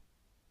Aid,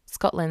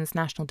 Scotland's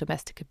national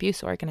domestic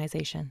abuse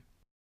organisation.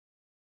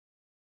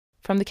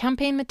 From the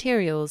campaign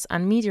materials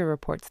and media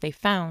reports they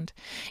found,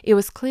 it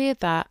was clear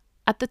that,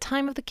 at the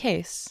time of the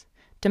case,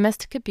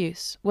 domestic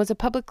abuse was a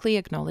publicly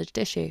acknowledged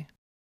issue.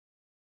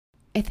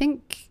 I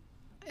think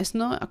it's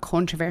not a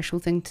controversial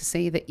thing to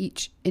say that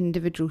each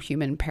individual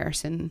human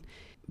person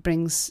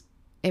brings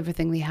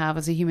everything they have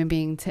as a human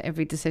being to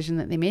every decision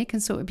that they make.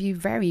 And so it would be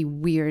very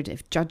weird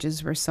if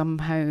judges were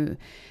somehow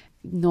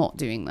not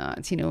doing that,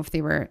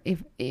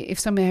 if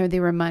somehow they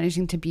were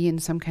managing to be in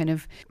some kind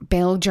of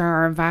bell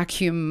jar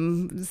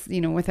vacuum,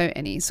 without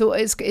any. So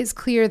it's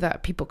clear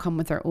that people come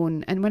with their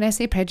own. And when I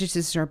say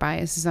prejudices or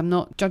biases, I'm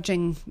not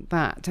judging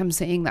that. I'm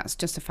saying that's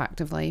just a fact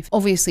of life.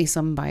 Obviously,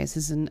 some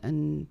biases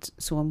and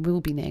so on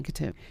will be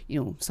negative.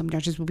 Some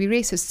judges will be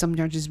racist, some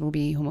judges will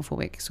be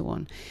homophobic, so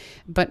on.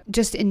 But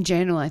just in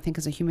general, I think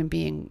as a human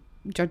being,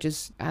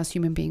 judges as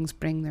human beings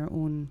bring their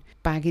own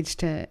baggage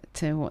to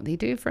what they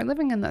do for a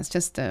living, and that's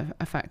just a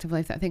fact of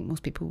life that I think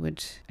most people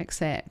would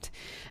accept.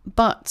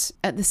 But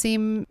at the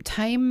same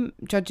time,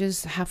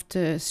 judges have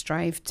to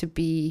strive to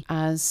be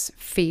as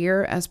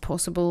fair as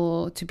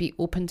possible, to be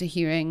open to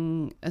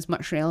hearing as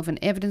much relevant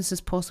evidence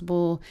as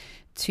possible,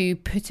 to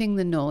putting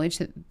the knowledge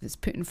that's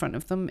put in front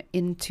of them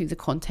into the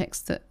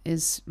context that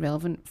is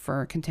relevant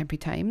for contemporary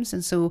times.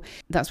 And so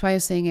that's why I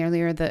was saying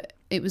earlier that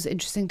it was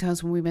interesting to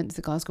us when we went to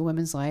the Glasgow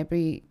Women's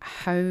Library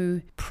how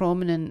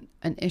prominent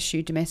an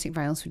issue domestic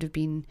violence would have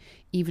been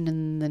even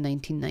in the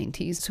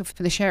 1990s. So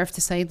for the sheriff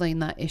to sideline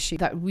that issue,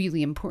 that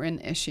really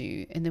important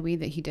issue, in the way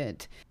that he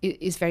did,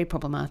 it is very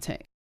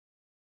problematic.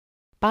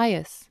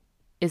 Bias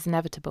is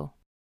inevitable.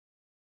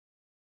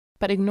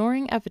 But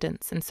ignoring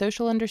evidence and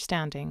social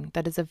understanding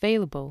that is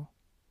available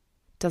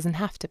doesn't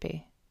have to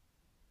be.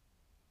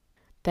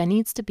 There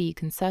needs to be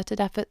concerted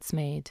efforts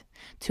made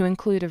to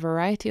include a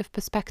variety of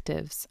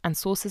perspectives and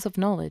sources of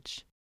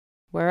knowledge,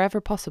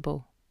 wherever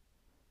possible,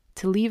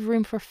 to leave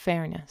room for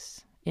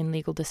fairness in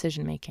legal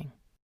decision-making.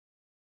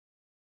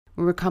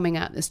 We're coming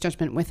at this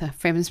judgment with a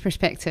feminist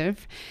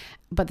perspective,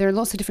 but there are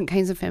lots of different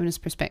kinds of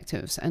feminist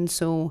perspectives. And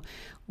so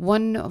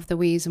one of the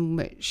ways in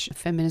which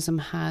feminism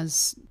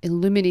has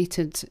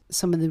illuminated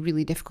some of the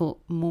really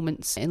difficult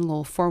moments in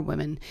law for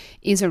women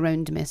is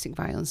around domestic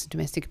violence and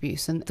domestic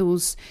abuse. And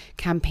those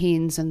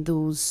campaigns and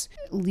those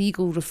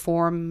legal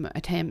reform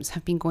attempts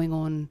have been going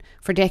on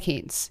for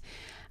decades.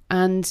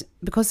 And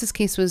because this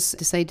case was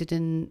decided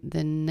in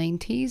the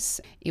 90s,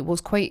 it was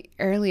quite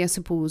early, I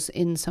suppose,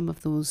 in some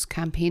of those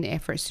campaign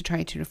efforts to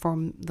try to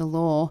reform the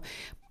law.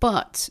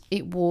 But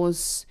it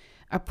was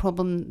a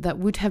problem that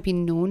would have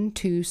been known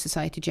to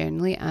society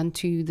generally and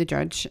to the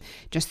judge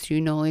just through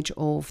knowledge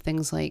of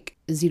things like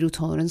the Zero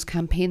Tolerance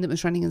campaign that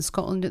was running in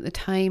Scotland at the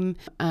time,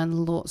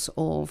 and lots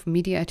of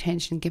media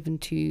attention given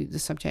to the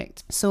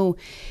subject. So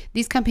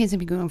these campaigns have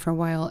been going on for a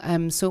while.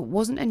 So it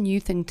wasn't a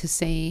new thing to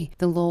say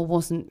the law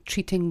wasn't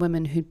treating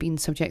women who'd been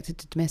subjected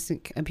to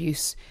domestic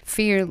abuse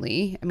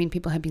fairly. I mean,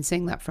 people had been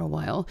saying that for a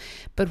while.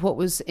 But what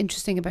was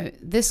interesting about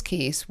this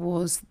case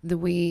was the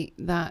way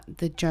that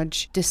the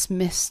judge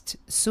dismissed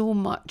so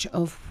much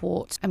of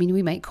what,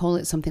 we might call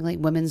it something like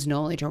women's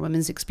knowledge or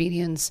women's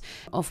experience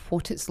of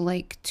what it's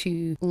like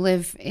to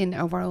live in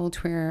a world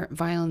where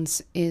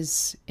violence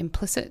is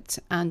implicit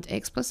and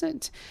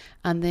explicit,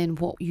 and then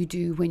what you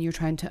do when you're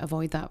trying to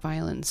avoid that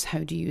violence. How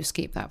do you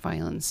escape that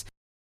violence?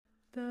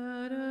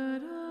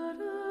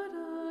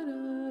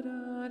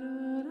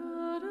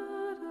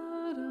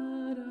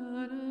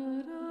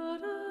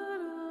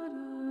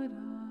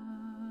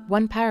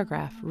 One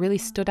paragraph really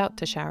stood out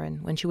to Sharon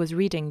when she was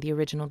reading the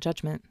original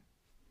judgment.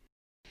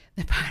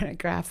 The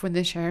paragraph when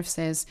the sheriff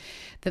says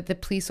that the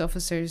police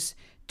officers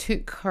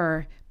took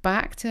her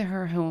back to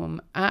her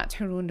home at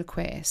her own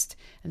request,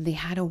 and they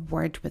had a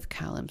word with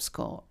Callum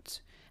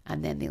Scott,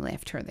 and then they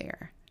left her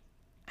there.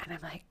 And I'm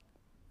like,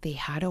 they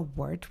had a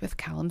word with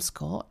Callum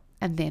Scott,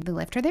 and then they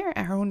left her there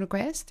at her own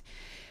request?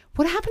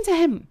 What happened to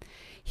him?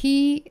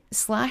 He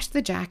slashed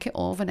the jacket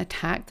off and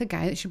attacked the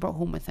guy that she brought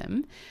home with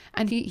him,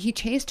 and he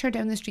chased her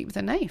down the street with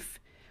a knife.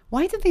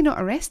 Why did they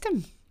not arrest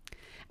him?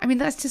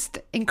 That's just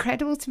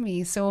incredible to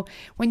me. So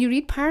when you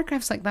read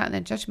paragraphs like that in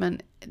a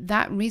judgment,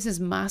 that raises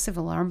massive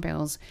alarm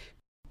bells.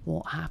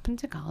 What happened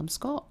to Callum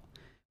Scott?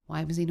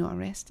 Why was he not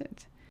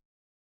arrested?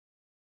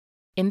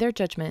 In their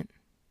judgment,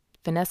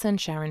 Vanessa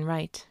and Sharon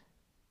write,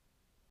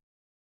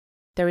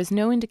 "There is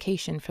no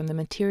indication from the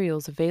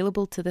materials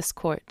available to this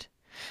court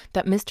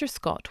that Mr.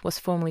 Scott was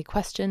formally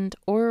questioned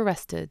or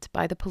arrested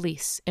by the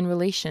police in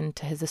relation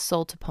to his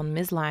assault upon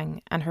Ms.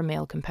 Lang and her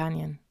male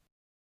companion.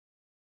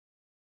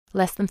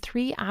 Less than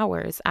 3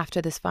 hours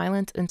after this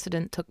violent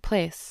incident took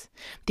place,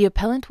 the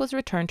appellant was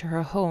returned to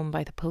her home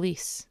by the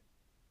police.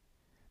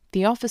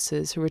 The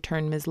officers who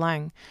returned Ms.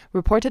 Lang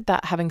reported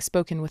that, having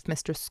spoken with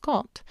Mr.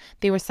 Scott,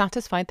 they were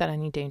satisfied that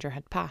any danger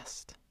had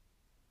passed.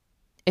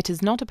 It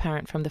is not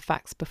apparent from the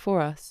facts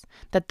before us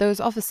that those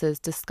officers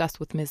discussed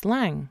with Ms.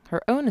 Lang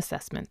her own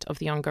assessment of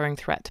the ongoing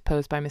threat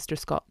posed by Mr.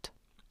 Scott,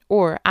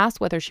 or asked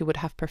whether she would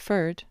have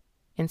preferred,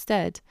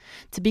 instead,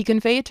 to be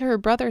conveyed to her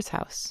brother's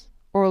house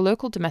or a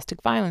local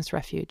domestic violence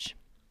refuge.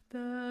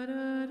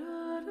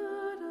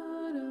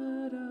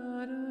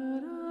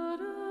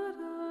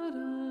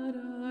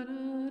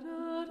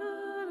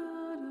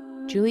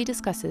 Julie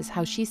discusses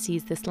how she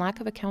sees this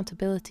lack of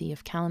accountability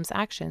of Callum's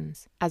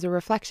actions as a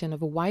reflection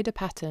of a wider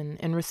pattern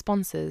in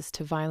responses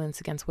to violence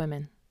against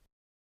women.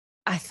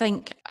 I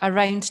think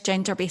around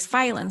gender-based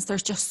violence,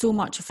 there's just so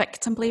much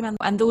victim blaming,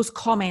 and those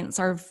comments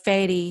are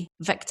very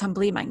victim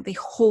blaming. They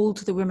hold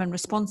the woman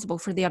responsible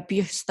for the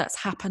abuse that's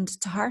happened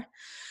to her.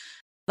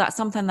 That's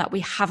something that we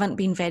haven't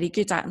been very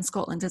good at in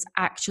Scotland, is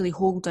actually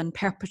holding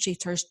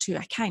perpetrators to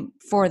account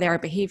for their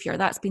behaviour.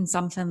 That's been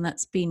something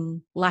that's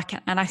been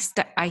lacking, and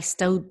I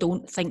still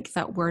don't think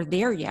that we're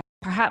there yet.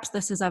 Perhaps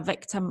this is a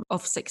victim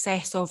of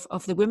success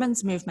of the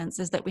women's movements,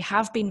 is that we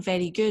have been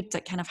very good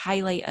at kind of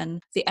highlighting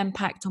the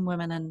impact on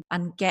women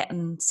and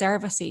getting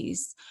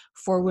services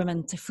for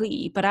women to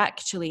flee. But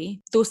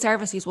actually, those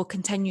services will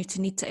continue to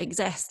need to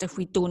exist if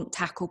we don't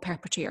tackle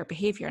perpetrator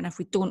behaviour, and if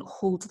we don't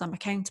hold them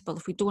accountable,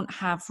 if we don't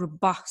have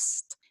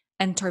robust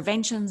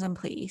interventions in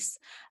place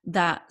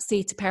that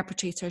say to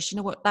perpetrators, you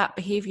know what, that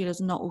behaviour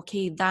is not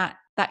okay, that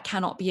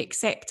cannot be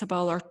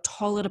acceptable or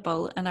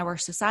tolerable in our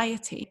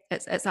society.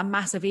 It's a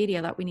massive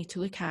area that we need to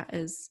look at,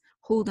 is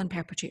holding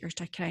perpetrators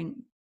to account.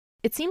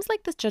 It seems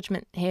like this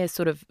judgment here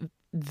sort of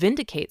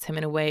vindicates him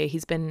in a way.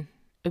 He's been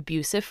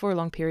abusive for a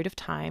long period of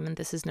time, and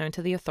this is known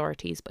to the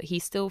authorities, but he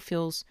still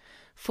feels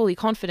fully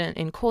confident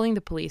in calling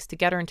the police to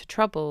get her into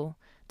trouble,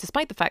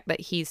 despite the fact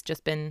that he's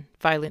just been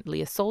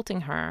violently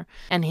assaulting her.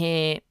 And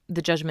here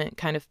the judgment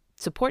kind of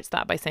supports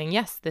that by saying,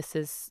 yes, this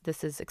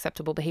is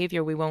acceptable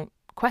behaviour. We won't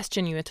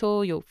question you at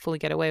all. You'll fully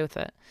get away with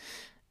it.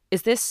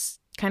 Is this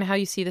kind of how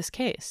you see this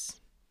case?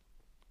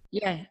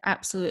 Yeah,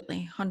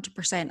 absolutely,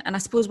 100%. And I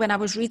suppose when I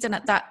was reading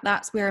it,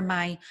 that's where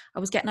I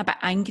was getting a bit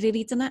angry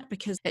reading it,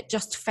 because it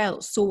just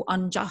felt so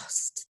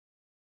unjust.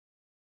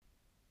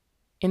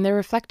 In their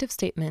reflective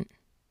statement,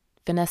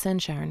 Vanessa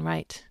and Sharon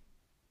write,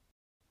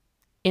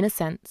 "In a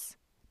sense,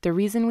 the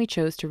reason we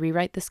chose to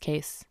rewrite this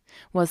case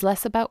was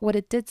less about what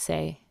it did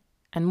say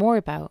and more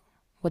about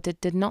what it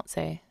did not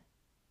say.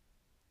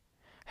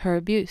 Her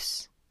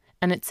abuse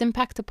and its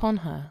impact upon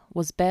her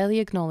was barely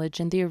acknowledged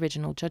in the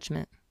original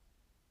judgment.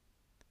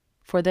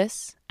 For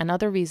this and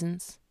other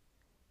reasons,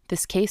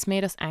 this case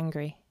made us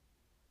angry.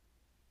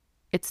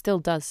 It still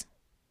does.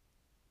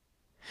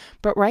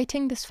 But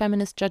writing this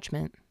feminist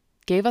judgment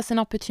gave us an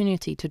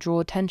opportunity to draw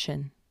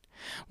attention,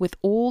 with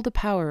all the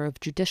power of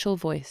judicial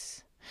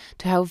voice,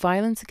 to how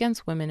violence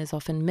against women is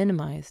often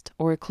minimized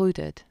or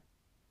occluded,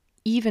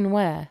 even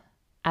where,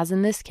 as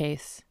in this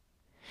case,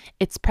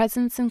 its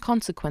presence and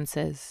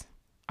consequences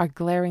are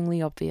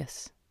glaringly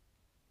obvious."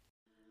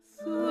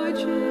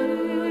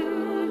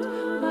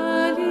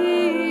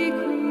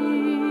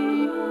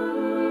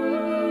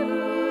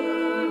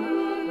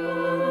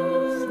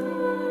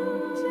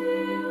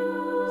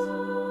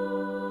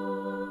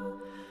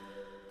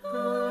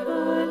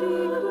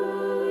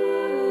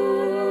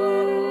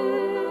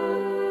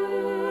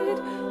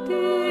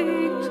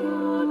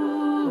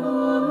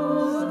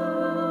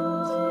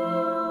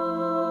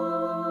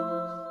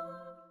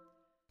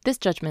 This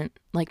judgment,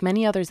 like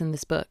many others in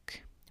this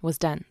book, was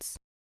dense.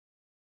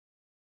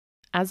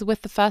 As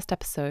with the first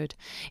episode,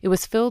 it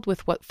was filled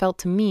with what felt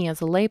to me as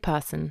a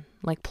layperson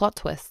like plot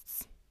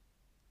twists.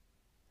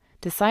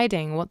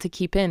 Deciding what to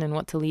keep in and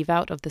what to leave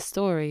out of the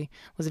story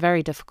was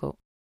very difficult.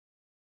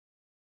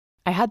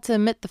 I had to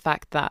admit the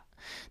fact that,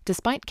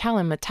 despite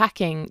Callum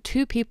attacking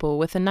two people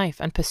with a knife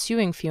and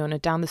pursuing Fiona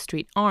down the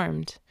street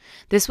armed,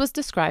 this was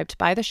described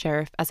by the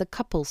sheriff as a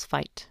couple's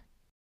fight.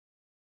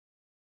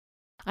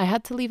 I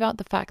had to leave out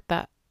the fact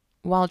that,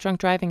 while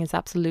drunk driving is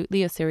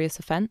absolutely a serious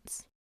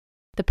offence,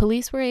 the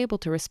police were able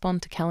to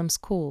respond to Callum's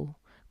call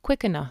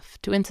quick enough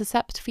to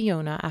intercept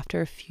Fiona after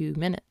a few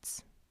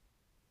minutes.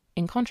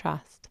 In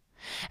contrast,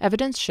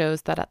 evidence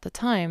shows that at the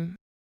time,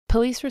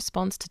 police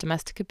response to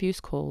domestic abuse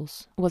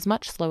calls was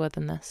much slower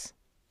than this.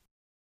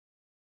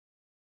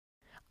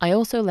 I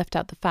also left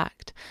out the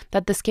fact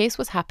that this case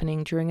was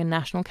happening during a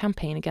national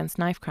campaign against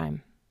knife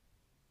crime.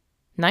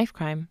 Knife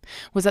crime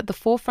was at the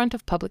forefront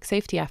of public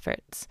safety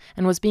efforts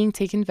and was being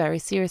taken very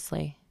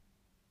seriously.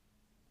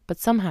 But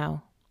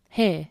somehow,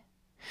 here,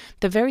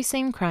 the very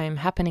same crime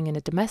happening in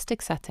a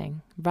domestic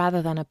setting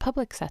rather than a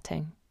public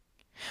setting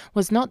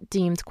was not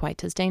deemed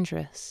quite as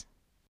dangerous.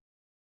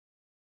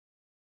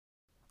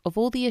 Of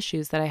all the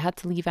issues that I had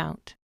to leave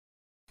out,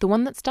 the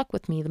one that stuck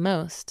with me the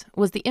most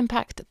was the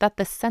impact that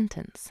this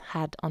sentence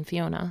had on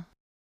Fiona.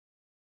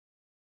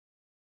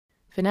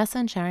 Vanessa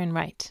and Sharon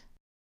write,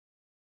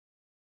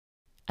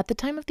 "At the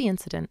time of the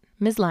incident,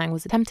 Ms. Lang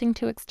was attempting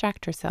to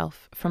extract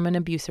herself from an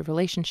abusive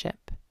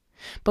relationship,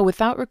 but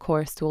without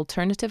recourse to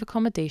alternative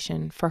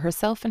accommodation for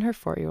herself and her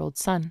 4-year-old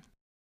son.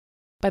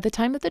 By the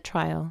time of the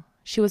trial,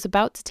 she was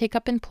about to take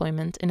up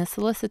employment in a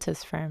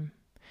solicitor's firm,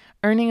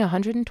 earning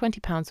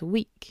 £120 a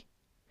week,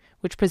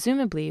 which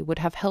presumably would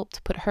have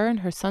helped put her and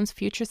her son's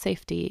future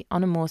safety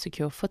on a more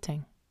secure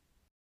footing.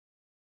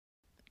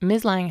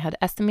 Ms. Lang had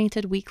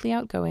estimated weekly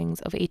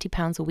outgoings of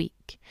 £80 a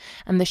week,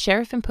 and the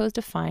sheriff imposed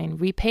a fine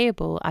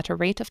repayable at a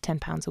rate of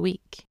 £10 a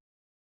week.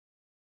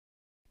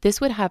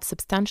 This would have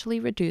substantially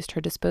reduced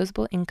her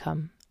disposable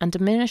income and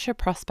diminish her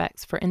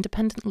prospects for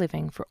independent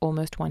living for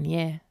almost 1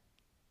 year.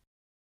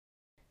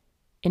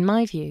 In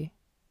my view,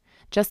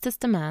 justice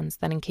demands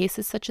that in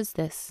cases such as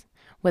this,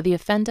 where the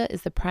offender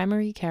is the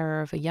primary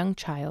carer of a young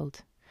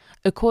child,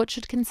 a court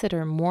should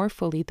consider more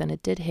fully than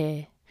it did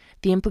here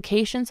the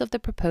implications of the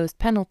proposed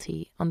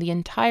penalty on the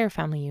entire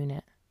family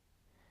unit,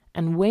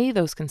 and weigh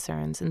those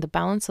concerns in the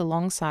balance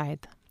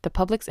alongside the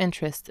public's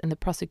interest in the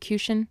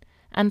prosecution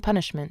and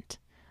punishment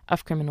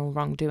of criminal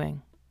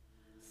wrongdoing.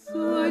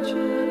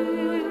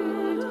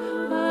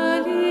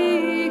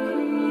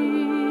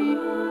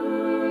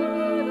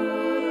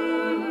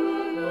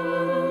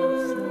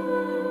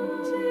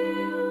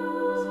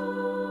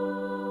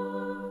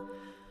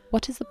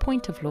 What is the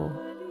point of law?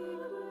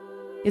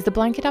 Is the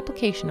blanket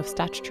application of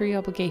statutory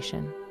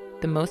obligation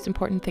the most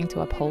important thing to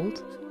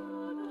uphold?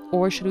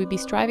 Or should we be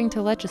striving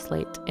to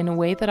legislate in a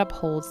way that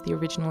upholds the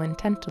original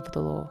intent of the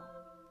law,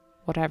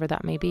 whatever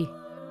that may be?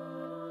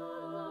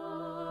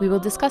 We will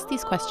discuss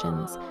these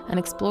questions and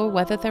explore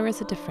whether there is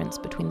a difference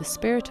between the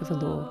spirit of a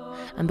law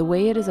and the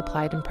way it is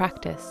applied in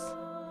practice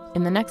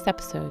in the next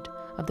episode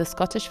of the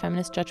Scottish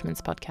Feminist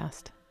Judgments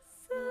podcast.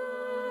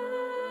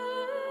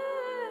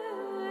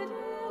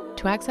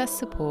 To access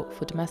support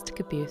for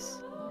domestic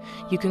abuse,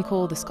 you can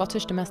call the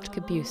Scottish Domestic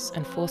Abuse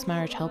and Forced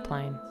Marriage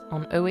Helpline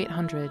on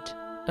 0800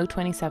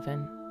 027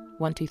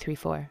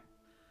 1234,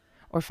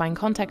 or find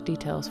contact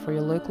details for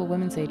your local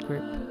Women's Aid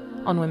group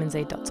on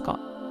womensaid.scot.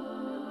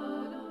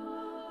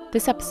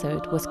 This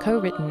episode was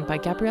co-written by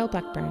Gabrielle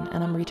Blackburn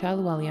and Amrita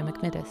Aluwalia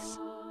McMidis.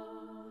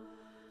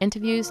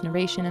 Interviews,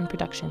 narration and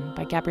production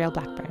by Gabrielle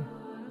Blackburn.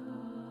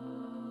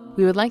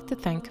 We would like to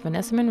thank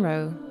Vanessa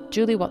Monroe,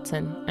 Julie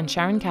Watson and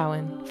Sharon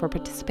Cowan for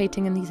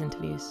participating in these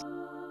interviews.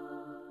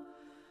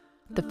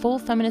 The full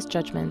feminist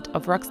judgment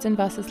of Ruxton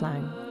v.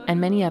 Lang and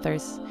many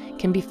others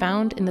can be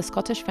found in the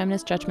Scottish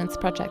Feminist Judgments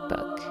Project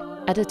book,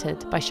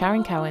 edited by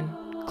Sharon Cowan,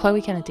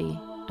 Chloe Kennedy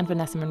and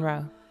Vanessa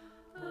Monroe.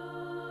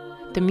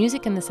 The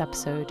music in this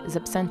episode is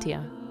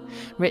Absentia,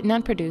 written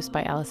and produced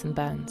by Alison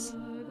Burns.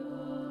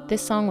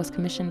 This song was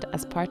commissioned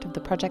as part of the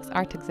project's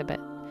art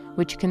exhibit,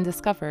 which you can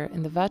discover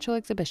in the virtual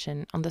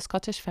exhibition on the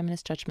Scottish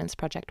Feminist Judgments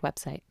Project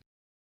website.